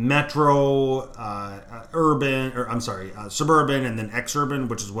metro, suburban, and then exurban,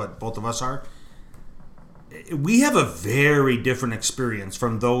 which is what both of us are, we have a very different experience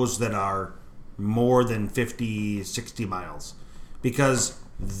from those that are more than 50, 60 miles. Because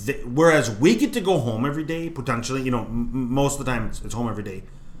whereas we get to go home every day, potentially, most of the time it's home every day,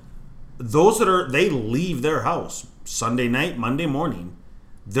 those they leave their house Sunday night, Monday morning.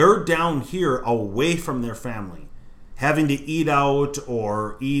 They're down here away from their family, having to eat out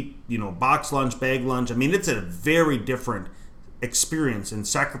or eat, box lunch, bag lunch. I mean, it's a very different experience and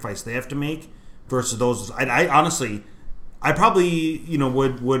sacrifice they have to make versus those. I honestly, I probably,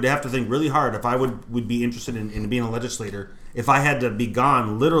 would have to think really hard if I would be interested in being a legislator if I had to be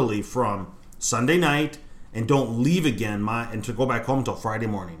gone literally from Sunday night and don't leave again and to go back home till Friday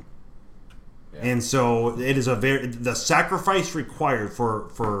morning. Yeah. And so it is the sacrifice required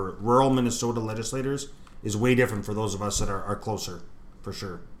for rural Minnesota legislators is way different for those of us that are closer, for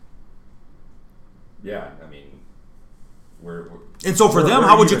sure. Yeah, I mean, and so for them,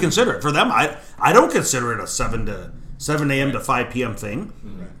 how would you consider it? For them, I don't consider it a 7 a.m. to 5 p.m. thing.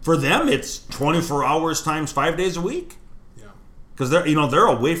 Mm-hmm. For them, it's 24 hours times 5 days a week. Yeah, because they're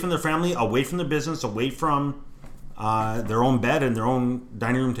away from their family, away from their business, away from their own bed and their own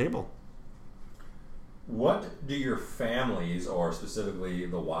dining room table. What do your families, or specifically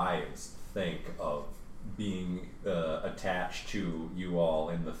the wives, think of being attached to you all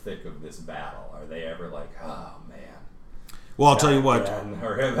in the thick of this battle? Are they ever like, oh man? Well, I'll tell you what.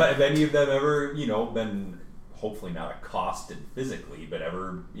 Or have any of them ever, been hopefully not accosted physically, but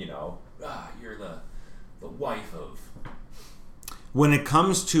ever, you're the wife of. When it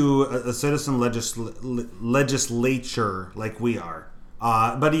comes to a citizen legislature like we are,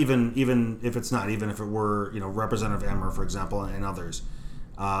 but even if it's not, even if it were, Representative Emmer, for example, and others,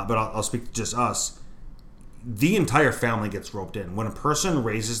 but I'll speak to just us. The entire family gets roped in. When a person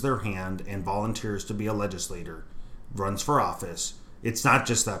raises their hand and volunteers to be a legislator, runs for office, it's not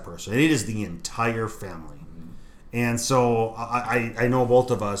just that person. It is the entire family. Mm-hmm. And so I know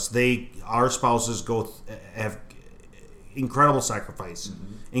both of us, our spouses have incredible sacrifice,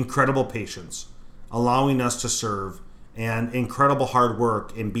 mm-hmm. incredible patience, allowing us to serve, and incredible hard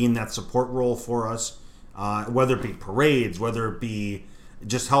work in being that support role for us, whether it be parades, whether it be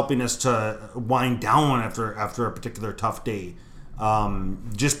just helping us to wind down after a particular tough day.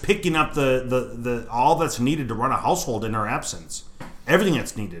 Just picking up the all that's needed to run a household in our absence, everything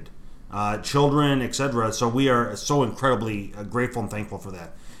that's needed, children, etc. So we are so incredibly grateful and thankful for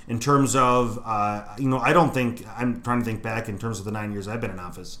that. In terms of, I don't think, I'm trying to think back in terms of the 9 years I've been in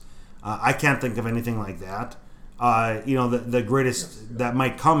office. I can't think of anything like that. The greatest that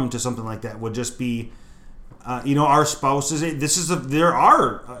might come to something like that would just be, our spouses. There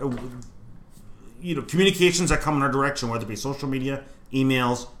are communications that come in our direction, whether it be social media,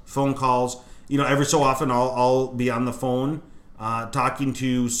 emails, phone calls. Every so often I'll be on the phone talking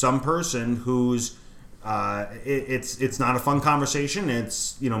to some person who's it's not a fun conversation.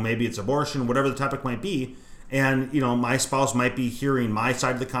 It's maybe it's abortion, whatever the topic might be, and my spouse might be hearing my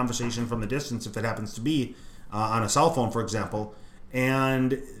side of the conversation from the distance if it happens to be on a cell phone, for example,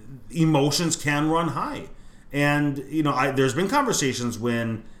 and emotions can run high. And there's been conversations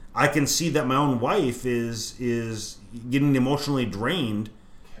when I can see that my own wife is getting emotionally drained,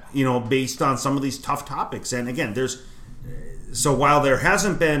 based on some of these tough topics. And again, so while there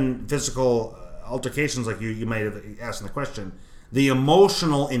hasn't been physical altercations like you might have asked in the question, the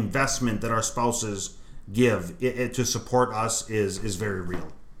emotional investment that our spouses give to support us is very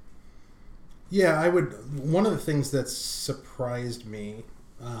real. Yeah, one of the things that surprised me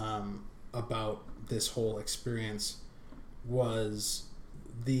about this whole experience was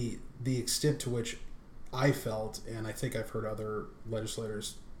the extent to which I felt, and I think I've heard other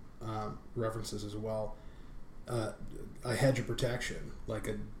legislators references as well, a hedge of protection, like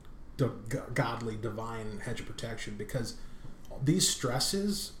a godly, divine hedge of protection, because these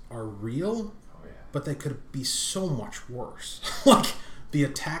stresses are real, but they could be so much worse. Like, the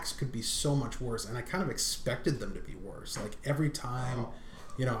attacks could be so much worse, and I kind of expected them to be worse. Like, every time,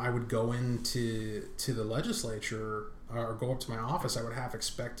 I would go into the legislature or go up to my office, I would half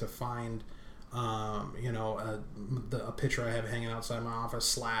expect to find, a picture I have hanging outside my office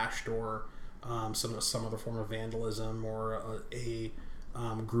slashed, or some other form of vandalism, or a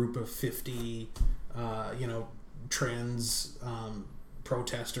group of 50, trans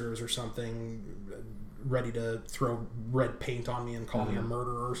protesters or something ready to throw red paint on me and call me a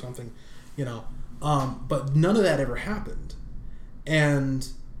murderer or something, but none of that ever happened. And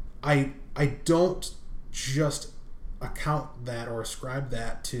I don't just account that or ascribe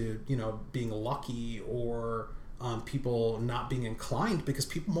that to, being lucky or people not being inclined, because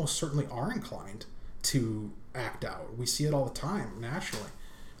people most certainly are inclined to act out. We see it all the time nationally.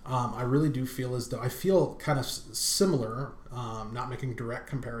 I really do feel as though I feel kind of similar, not making direct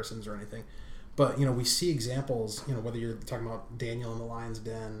comparisons or anything, but we see examples, whether you're talking about Daniel in the lion's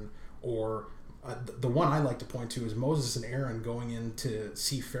den, or the one I like to point to is Moses and Aaron going in to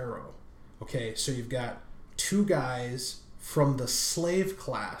see Pharaoh, Okay, so you've got two guys from the slave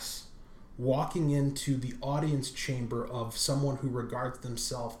class walking into the audience chamber of someone who regards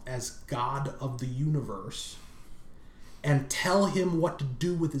themselves as God of the universe and tell him what to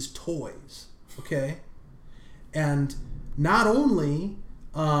do with his toys. Okay? And not only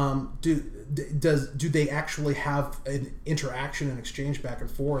do they actually have an interaction and exchange back and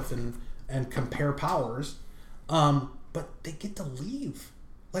forth and compare powers, but they get to leave.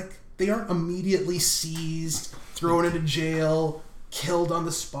 Like, they aren't immediately seized, thrown into jail, killed on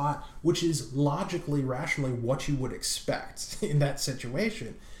the spot, which is logically, rationally what you would expect in that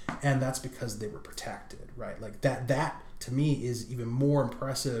situation. And that's because they were protected, right? Like, that to me is even more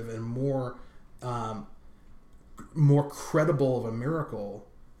impressive and more credible of a miracle,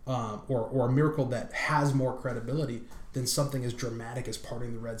 or a miracle that has more credibility than something as dramatic as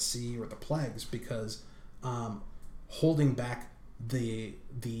parting the Red Sea or the plagues, because holding back the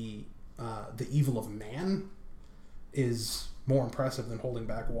evil of man is more impressive than holding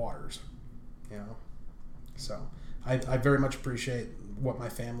back waters, you know. So I very much appreciate what my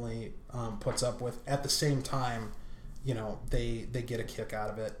family puts up with. At the same time, you know, they get a kick out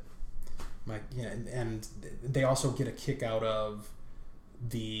of it. And they also get a kick out of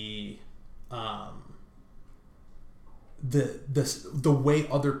the way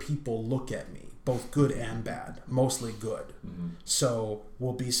other people look at me, both good and bad, mostly good. Mm-hmm. So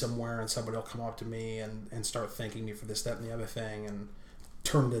we'll be somewhere and somebody will come up to me and start thanking me for this, that, and the other thing, and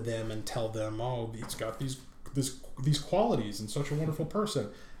turn to them and tell them, oh, he's got these qualities and such a wonderful person.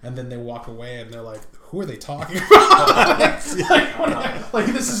 And then they walk away and they're like, who are they talking about? like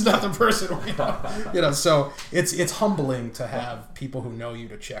this is not the person we know. You know, so it's humbling to have people who know you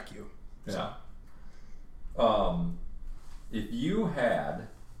to check you. Yeah. If you had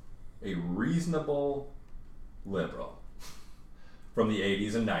a reasonable liberal from the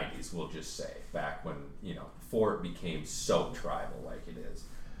 80s and 90s, we'll just say, back when, you know, before it became so tribal like it is,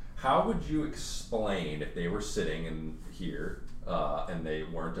 how would you explain, if they were sitting in here and they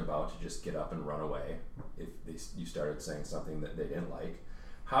weren't about to just get up and run away, if you started saying something that they didn't like,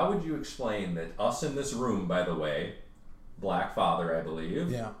 how would you explain that us in this room, by the way, black father, I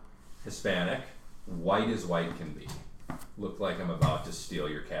believe, yeah, Hispanic, white as white can be, look like I'm about to steal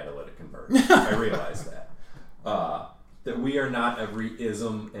your catalytic converter. I realize that. That we are not every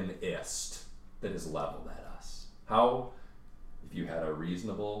ism and ist that is leveled at us. How, if you had a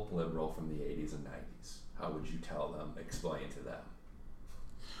reasonable liberal from the 80s and 90s, how would you tell them, explain to them?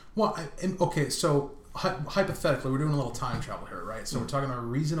 Well, okay, so hypothetically, we're doing a little time travel here, right? So we're talking about a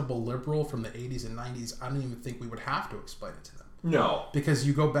reasonable liberal from the 80s and 90s. I don't even think we would have to explain it to them. No. Because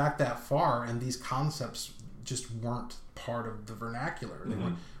you go back that far, and these concepts just weren't part of the vernacular.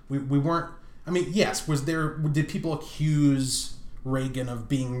 Mm-hmm. We weren't. I mean, yes, did people accuse Reagan of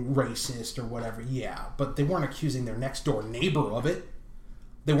being racist or whatever? Yeah, but they weren't accusing their next door neighbor of it.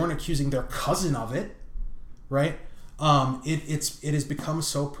 They weren't accusing their cousin of it, right? It has become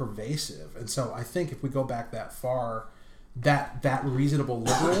so pervasive, and so I think if we go back that far, that reasonable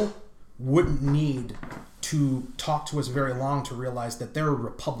liberal wouldn't need to talk to us very long to realize that they're a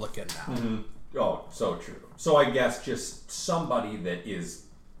Republican now. Mm-hmm. Oh, so true. So I guess just somebody that is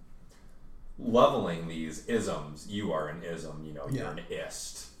leveling these isms. You are an ism, you know, you're an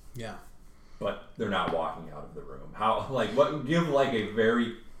ist. Yeah. But they're not walking out of the room. How, like, what, give like a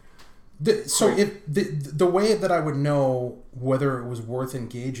very... If the way that I would know whether it was worth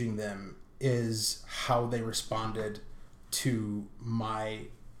engaging them is how they responded to my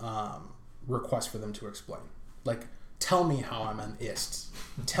request for them to explain. Like, tell me how I'm an ist.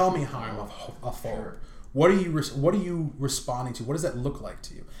 Tell me how I'm a phobe. Sure. What are you responding to? What does that look like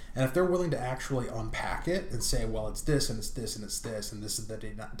to you? And if they're willing to actually unpack it and say, well, it's this and it's this and it's this and this is the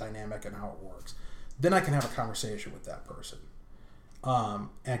dynamic and how it works, then I can have a conversation with that person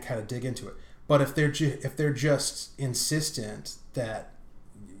and kind of dig into it. But if they're just insistent that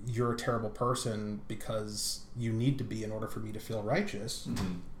you're a terrible person because you need to be in order for me to feel righteous,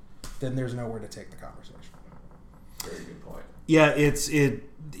 mm-hmm. then there's nowhere to take the conversation. Very good point. Yeah,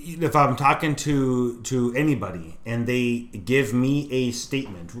 if I'm talking to anybody and they give me a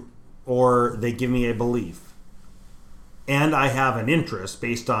statement or they give me a belief and I have an interest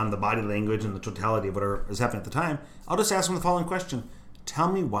based on the body language and the totality of whatever is happening at the time, I'll just ask them the following question.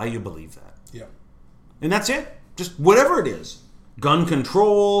 Tell me why you believe that. Yeah. And that's it. Just whatever it is. Gun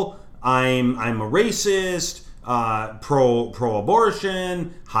control, I'm a racist,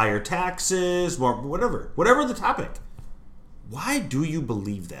 pro-abortion, higher taxes, whatever the topic. Why do you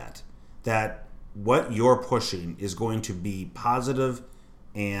believe that what you're pushing is going to be positive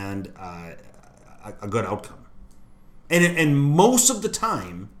and a good outcome? And most of the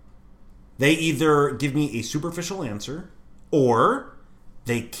time, They either give me a superficial answer or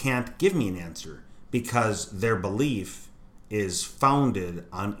they can't give me an answer because their belief is founded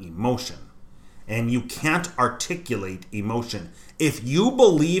on emotion. And you can't articulate emotion. If you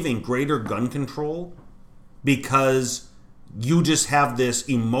believe in greater gun control because you just have this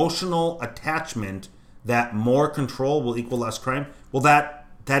emotional attachment that more control will equal less crime, well, that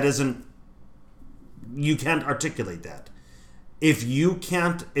isn't, you can't articulate that. If you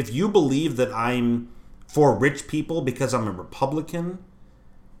believe that I'm for rich people because I'm a Republican,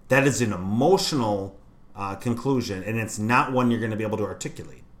 that is an emotional conclusion, and it's not one you're going to be able to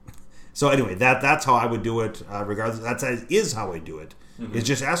articulate. So anyway, that's how I would do it. Regardless, that is how I do it. Mm-hmm. Is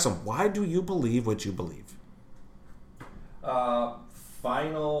just ask them, why do you believe what you believe?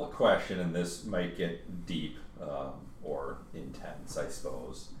 Final question, and this might get deep or intense, I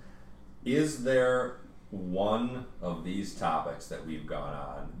suppose. Is there one of these topics that we've gone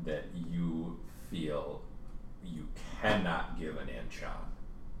on that you feel you cannot give an inch on?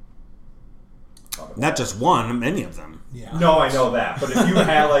 Not just one, many of them. Yeah. No, I know that. But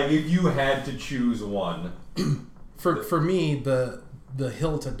if you had to choose one, for me, the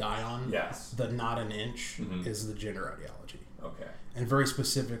hill to die on, yes, the not an inch, is the gender ideology. Okay. And very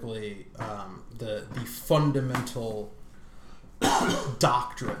specifically, the fundamental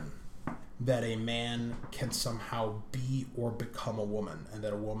doctrine that a man can somehow be or become a woman, and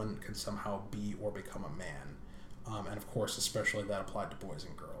that a woman can somehow be or become a man. And of course, especially that applied to boys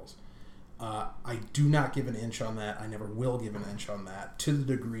and girls. I do not give an inch on that. I never will give an inch on that, to the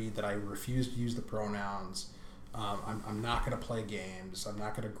degree that I refuse to use the pronouns. I'm not going to play games. I'm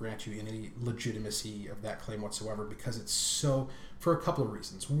not going to grant you any legitimacy of that claim whatsoever, because it's so, for a couple of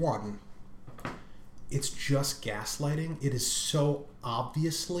reasons. One, it's just gaslighting. It is so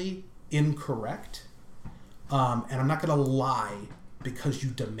obviously incorrect. And I'm not going to lie because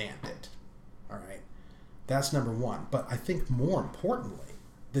you demand it. All right. That's number one. But I think more importantly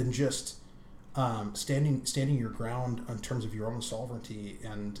than just standing your ground in terms of your own sovereignty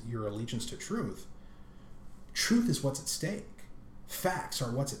and your allegiance to truth is what's at stake. Facts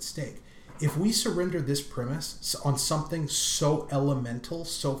are what's at stake. If we surrender this premise on something so elemental,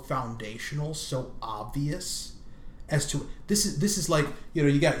 so foundational, so obvious as to this is like,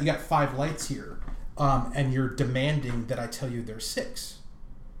 you got 5 lights here, and you're demanding that I tell you there's 6.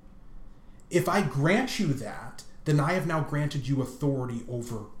 If I grant you that, then I have now granted you authority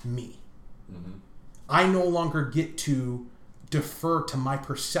over me. Mm-hmm. I no longer get to defer to my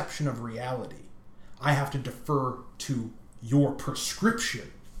perception of reality. I have to defer to your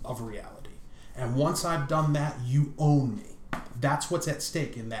prescription of reality. And once I've done that, you own me. That's what's at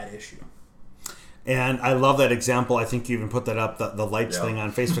stake in that issue. And I love that example. I think you even put that up, the lights thing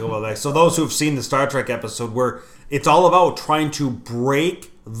on Facebook. So those who've seen the Star Trek episode where it's all about trying to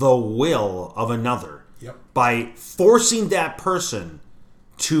break the will of another by forcing that person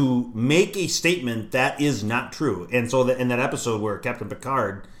to make a statement that is not true. And so in that episode where Captain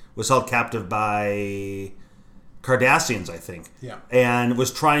Picard was held captive by Cardassians, I think, and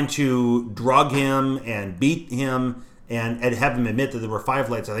was trying to drug him and beat him and have him admit that there were 5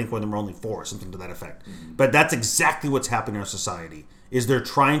 lights, I think, when there were only 4, something to that effect. Mm-hmm. But that's exactly what's happening in our society, is they're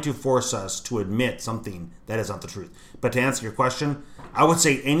trying to force us to admit something that is not the truth. But to answer your question, I would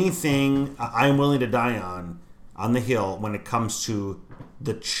say anything I'm willing to die on the Hill when it comes to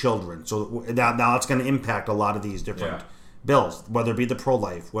the children. So now it's going to impact a lot of these different bills, whether it be the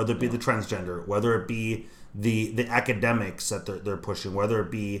pro-life, whether it be the transgender, whether it be the academics that they're pushing, whether it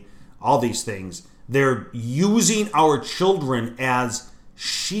be all these things. They're using our children as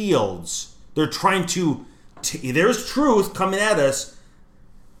shields. They're trying to there's truth coming at us.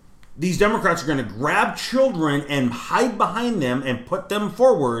 These Democrats are going to grab children and hide behind them and put them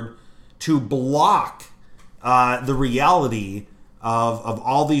forward to block the reality of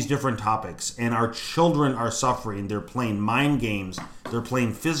all these different topics. And our children are suffering. They're playing mind games. They're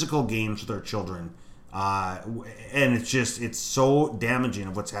playing physical games with our children. And it's so damaging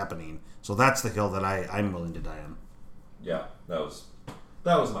of what's happening. So that's the hill that I'm willing to die on. Yeah, that was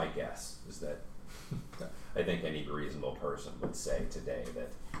my guess, is that I think any reasonable person would say today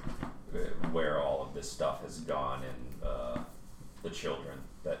that where all of this stuff has gone and the children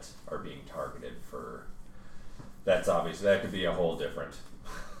that are being targeted for, that's obviously, that could be a whole different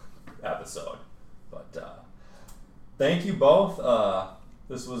episode. But thank you both.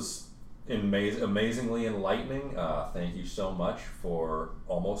 This was amazingly enlightening. Thank you so much for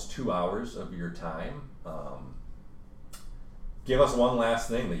almost 2 hours of your time. Give us one last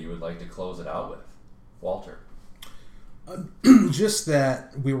thing that you would like to close it out with, Walter. Just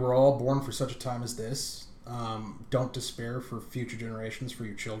that we were all born for such a time as this. don't despair for future generations, for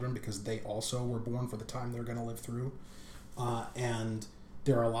your children, because they also were born for the time they're going to live through. And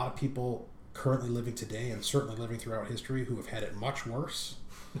there are a lot of people currently living today and certainly living throughout history who have had it much worse.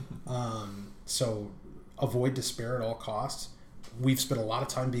 So avoid despair at all costs. We've spent a lot of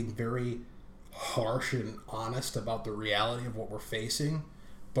time being very harsh and honest about the reality of what we're facing,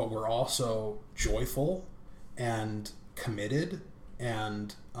 but we're also joyful and committed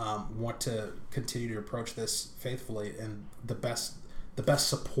and want to continue to approach this faithfully. And the best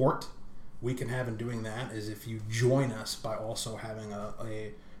support we can have in doing that is if you join us by also having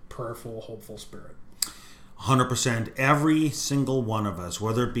a prayerful, hopeful spirit. 100%. Every single one of us,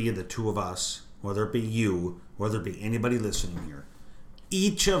 whether it be the two of us, whether it be you, whether it be anybody listening here,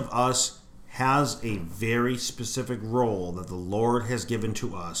 each of us has a very specific role that the Lord has given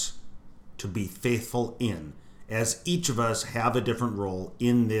to us to be faithful in, as each of us have a different role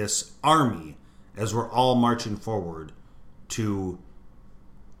in this army as we're all marching forward to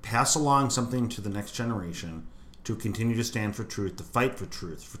pass along something to the next generation, to continue to stand for truth, to fight for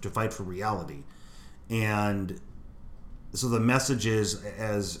truth, to fight for reality. And so the message is,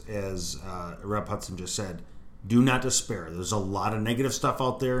 as Rep Hudson just said, do not despair. There's a lot of negative stuff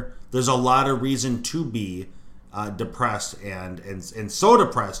out there. There's a lot of reason to be depressed and so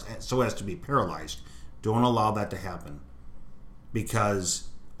depressed so as to be paralyzed. Don't allow that to happen, because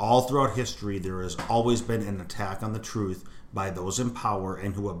all throughout history there has always been an attack on the truth by those in power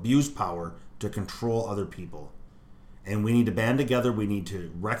and who abuse power to control other people. And we need to band together. We need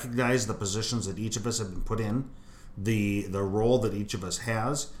to recognize the positions that each of us have been put in, the role that each of us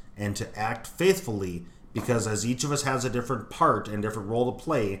has, and to act faithfully, because as each of us has a different part and different role to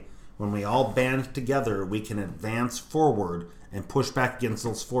play, when we all band together, we can advance forward and push back against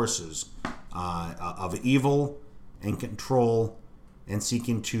those forces of evil and control and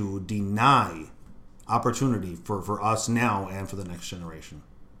seeking to deny opportunity for us now and for the next generation.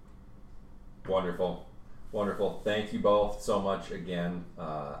 Wonderful. Thank you both so much again.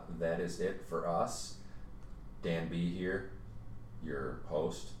 That is it for us. Dan B. here, your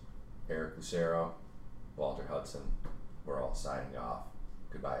host, Eric Lucero, Walter Hudson. We're all signing off.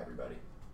 Goodbye, everybody.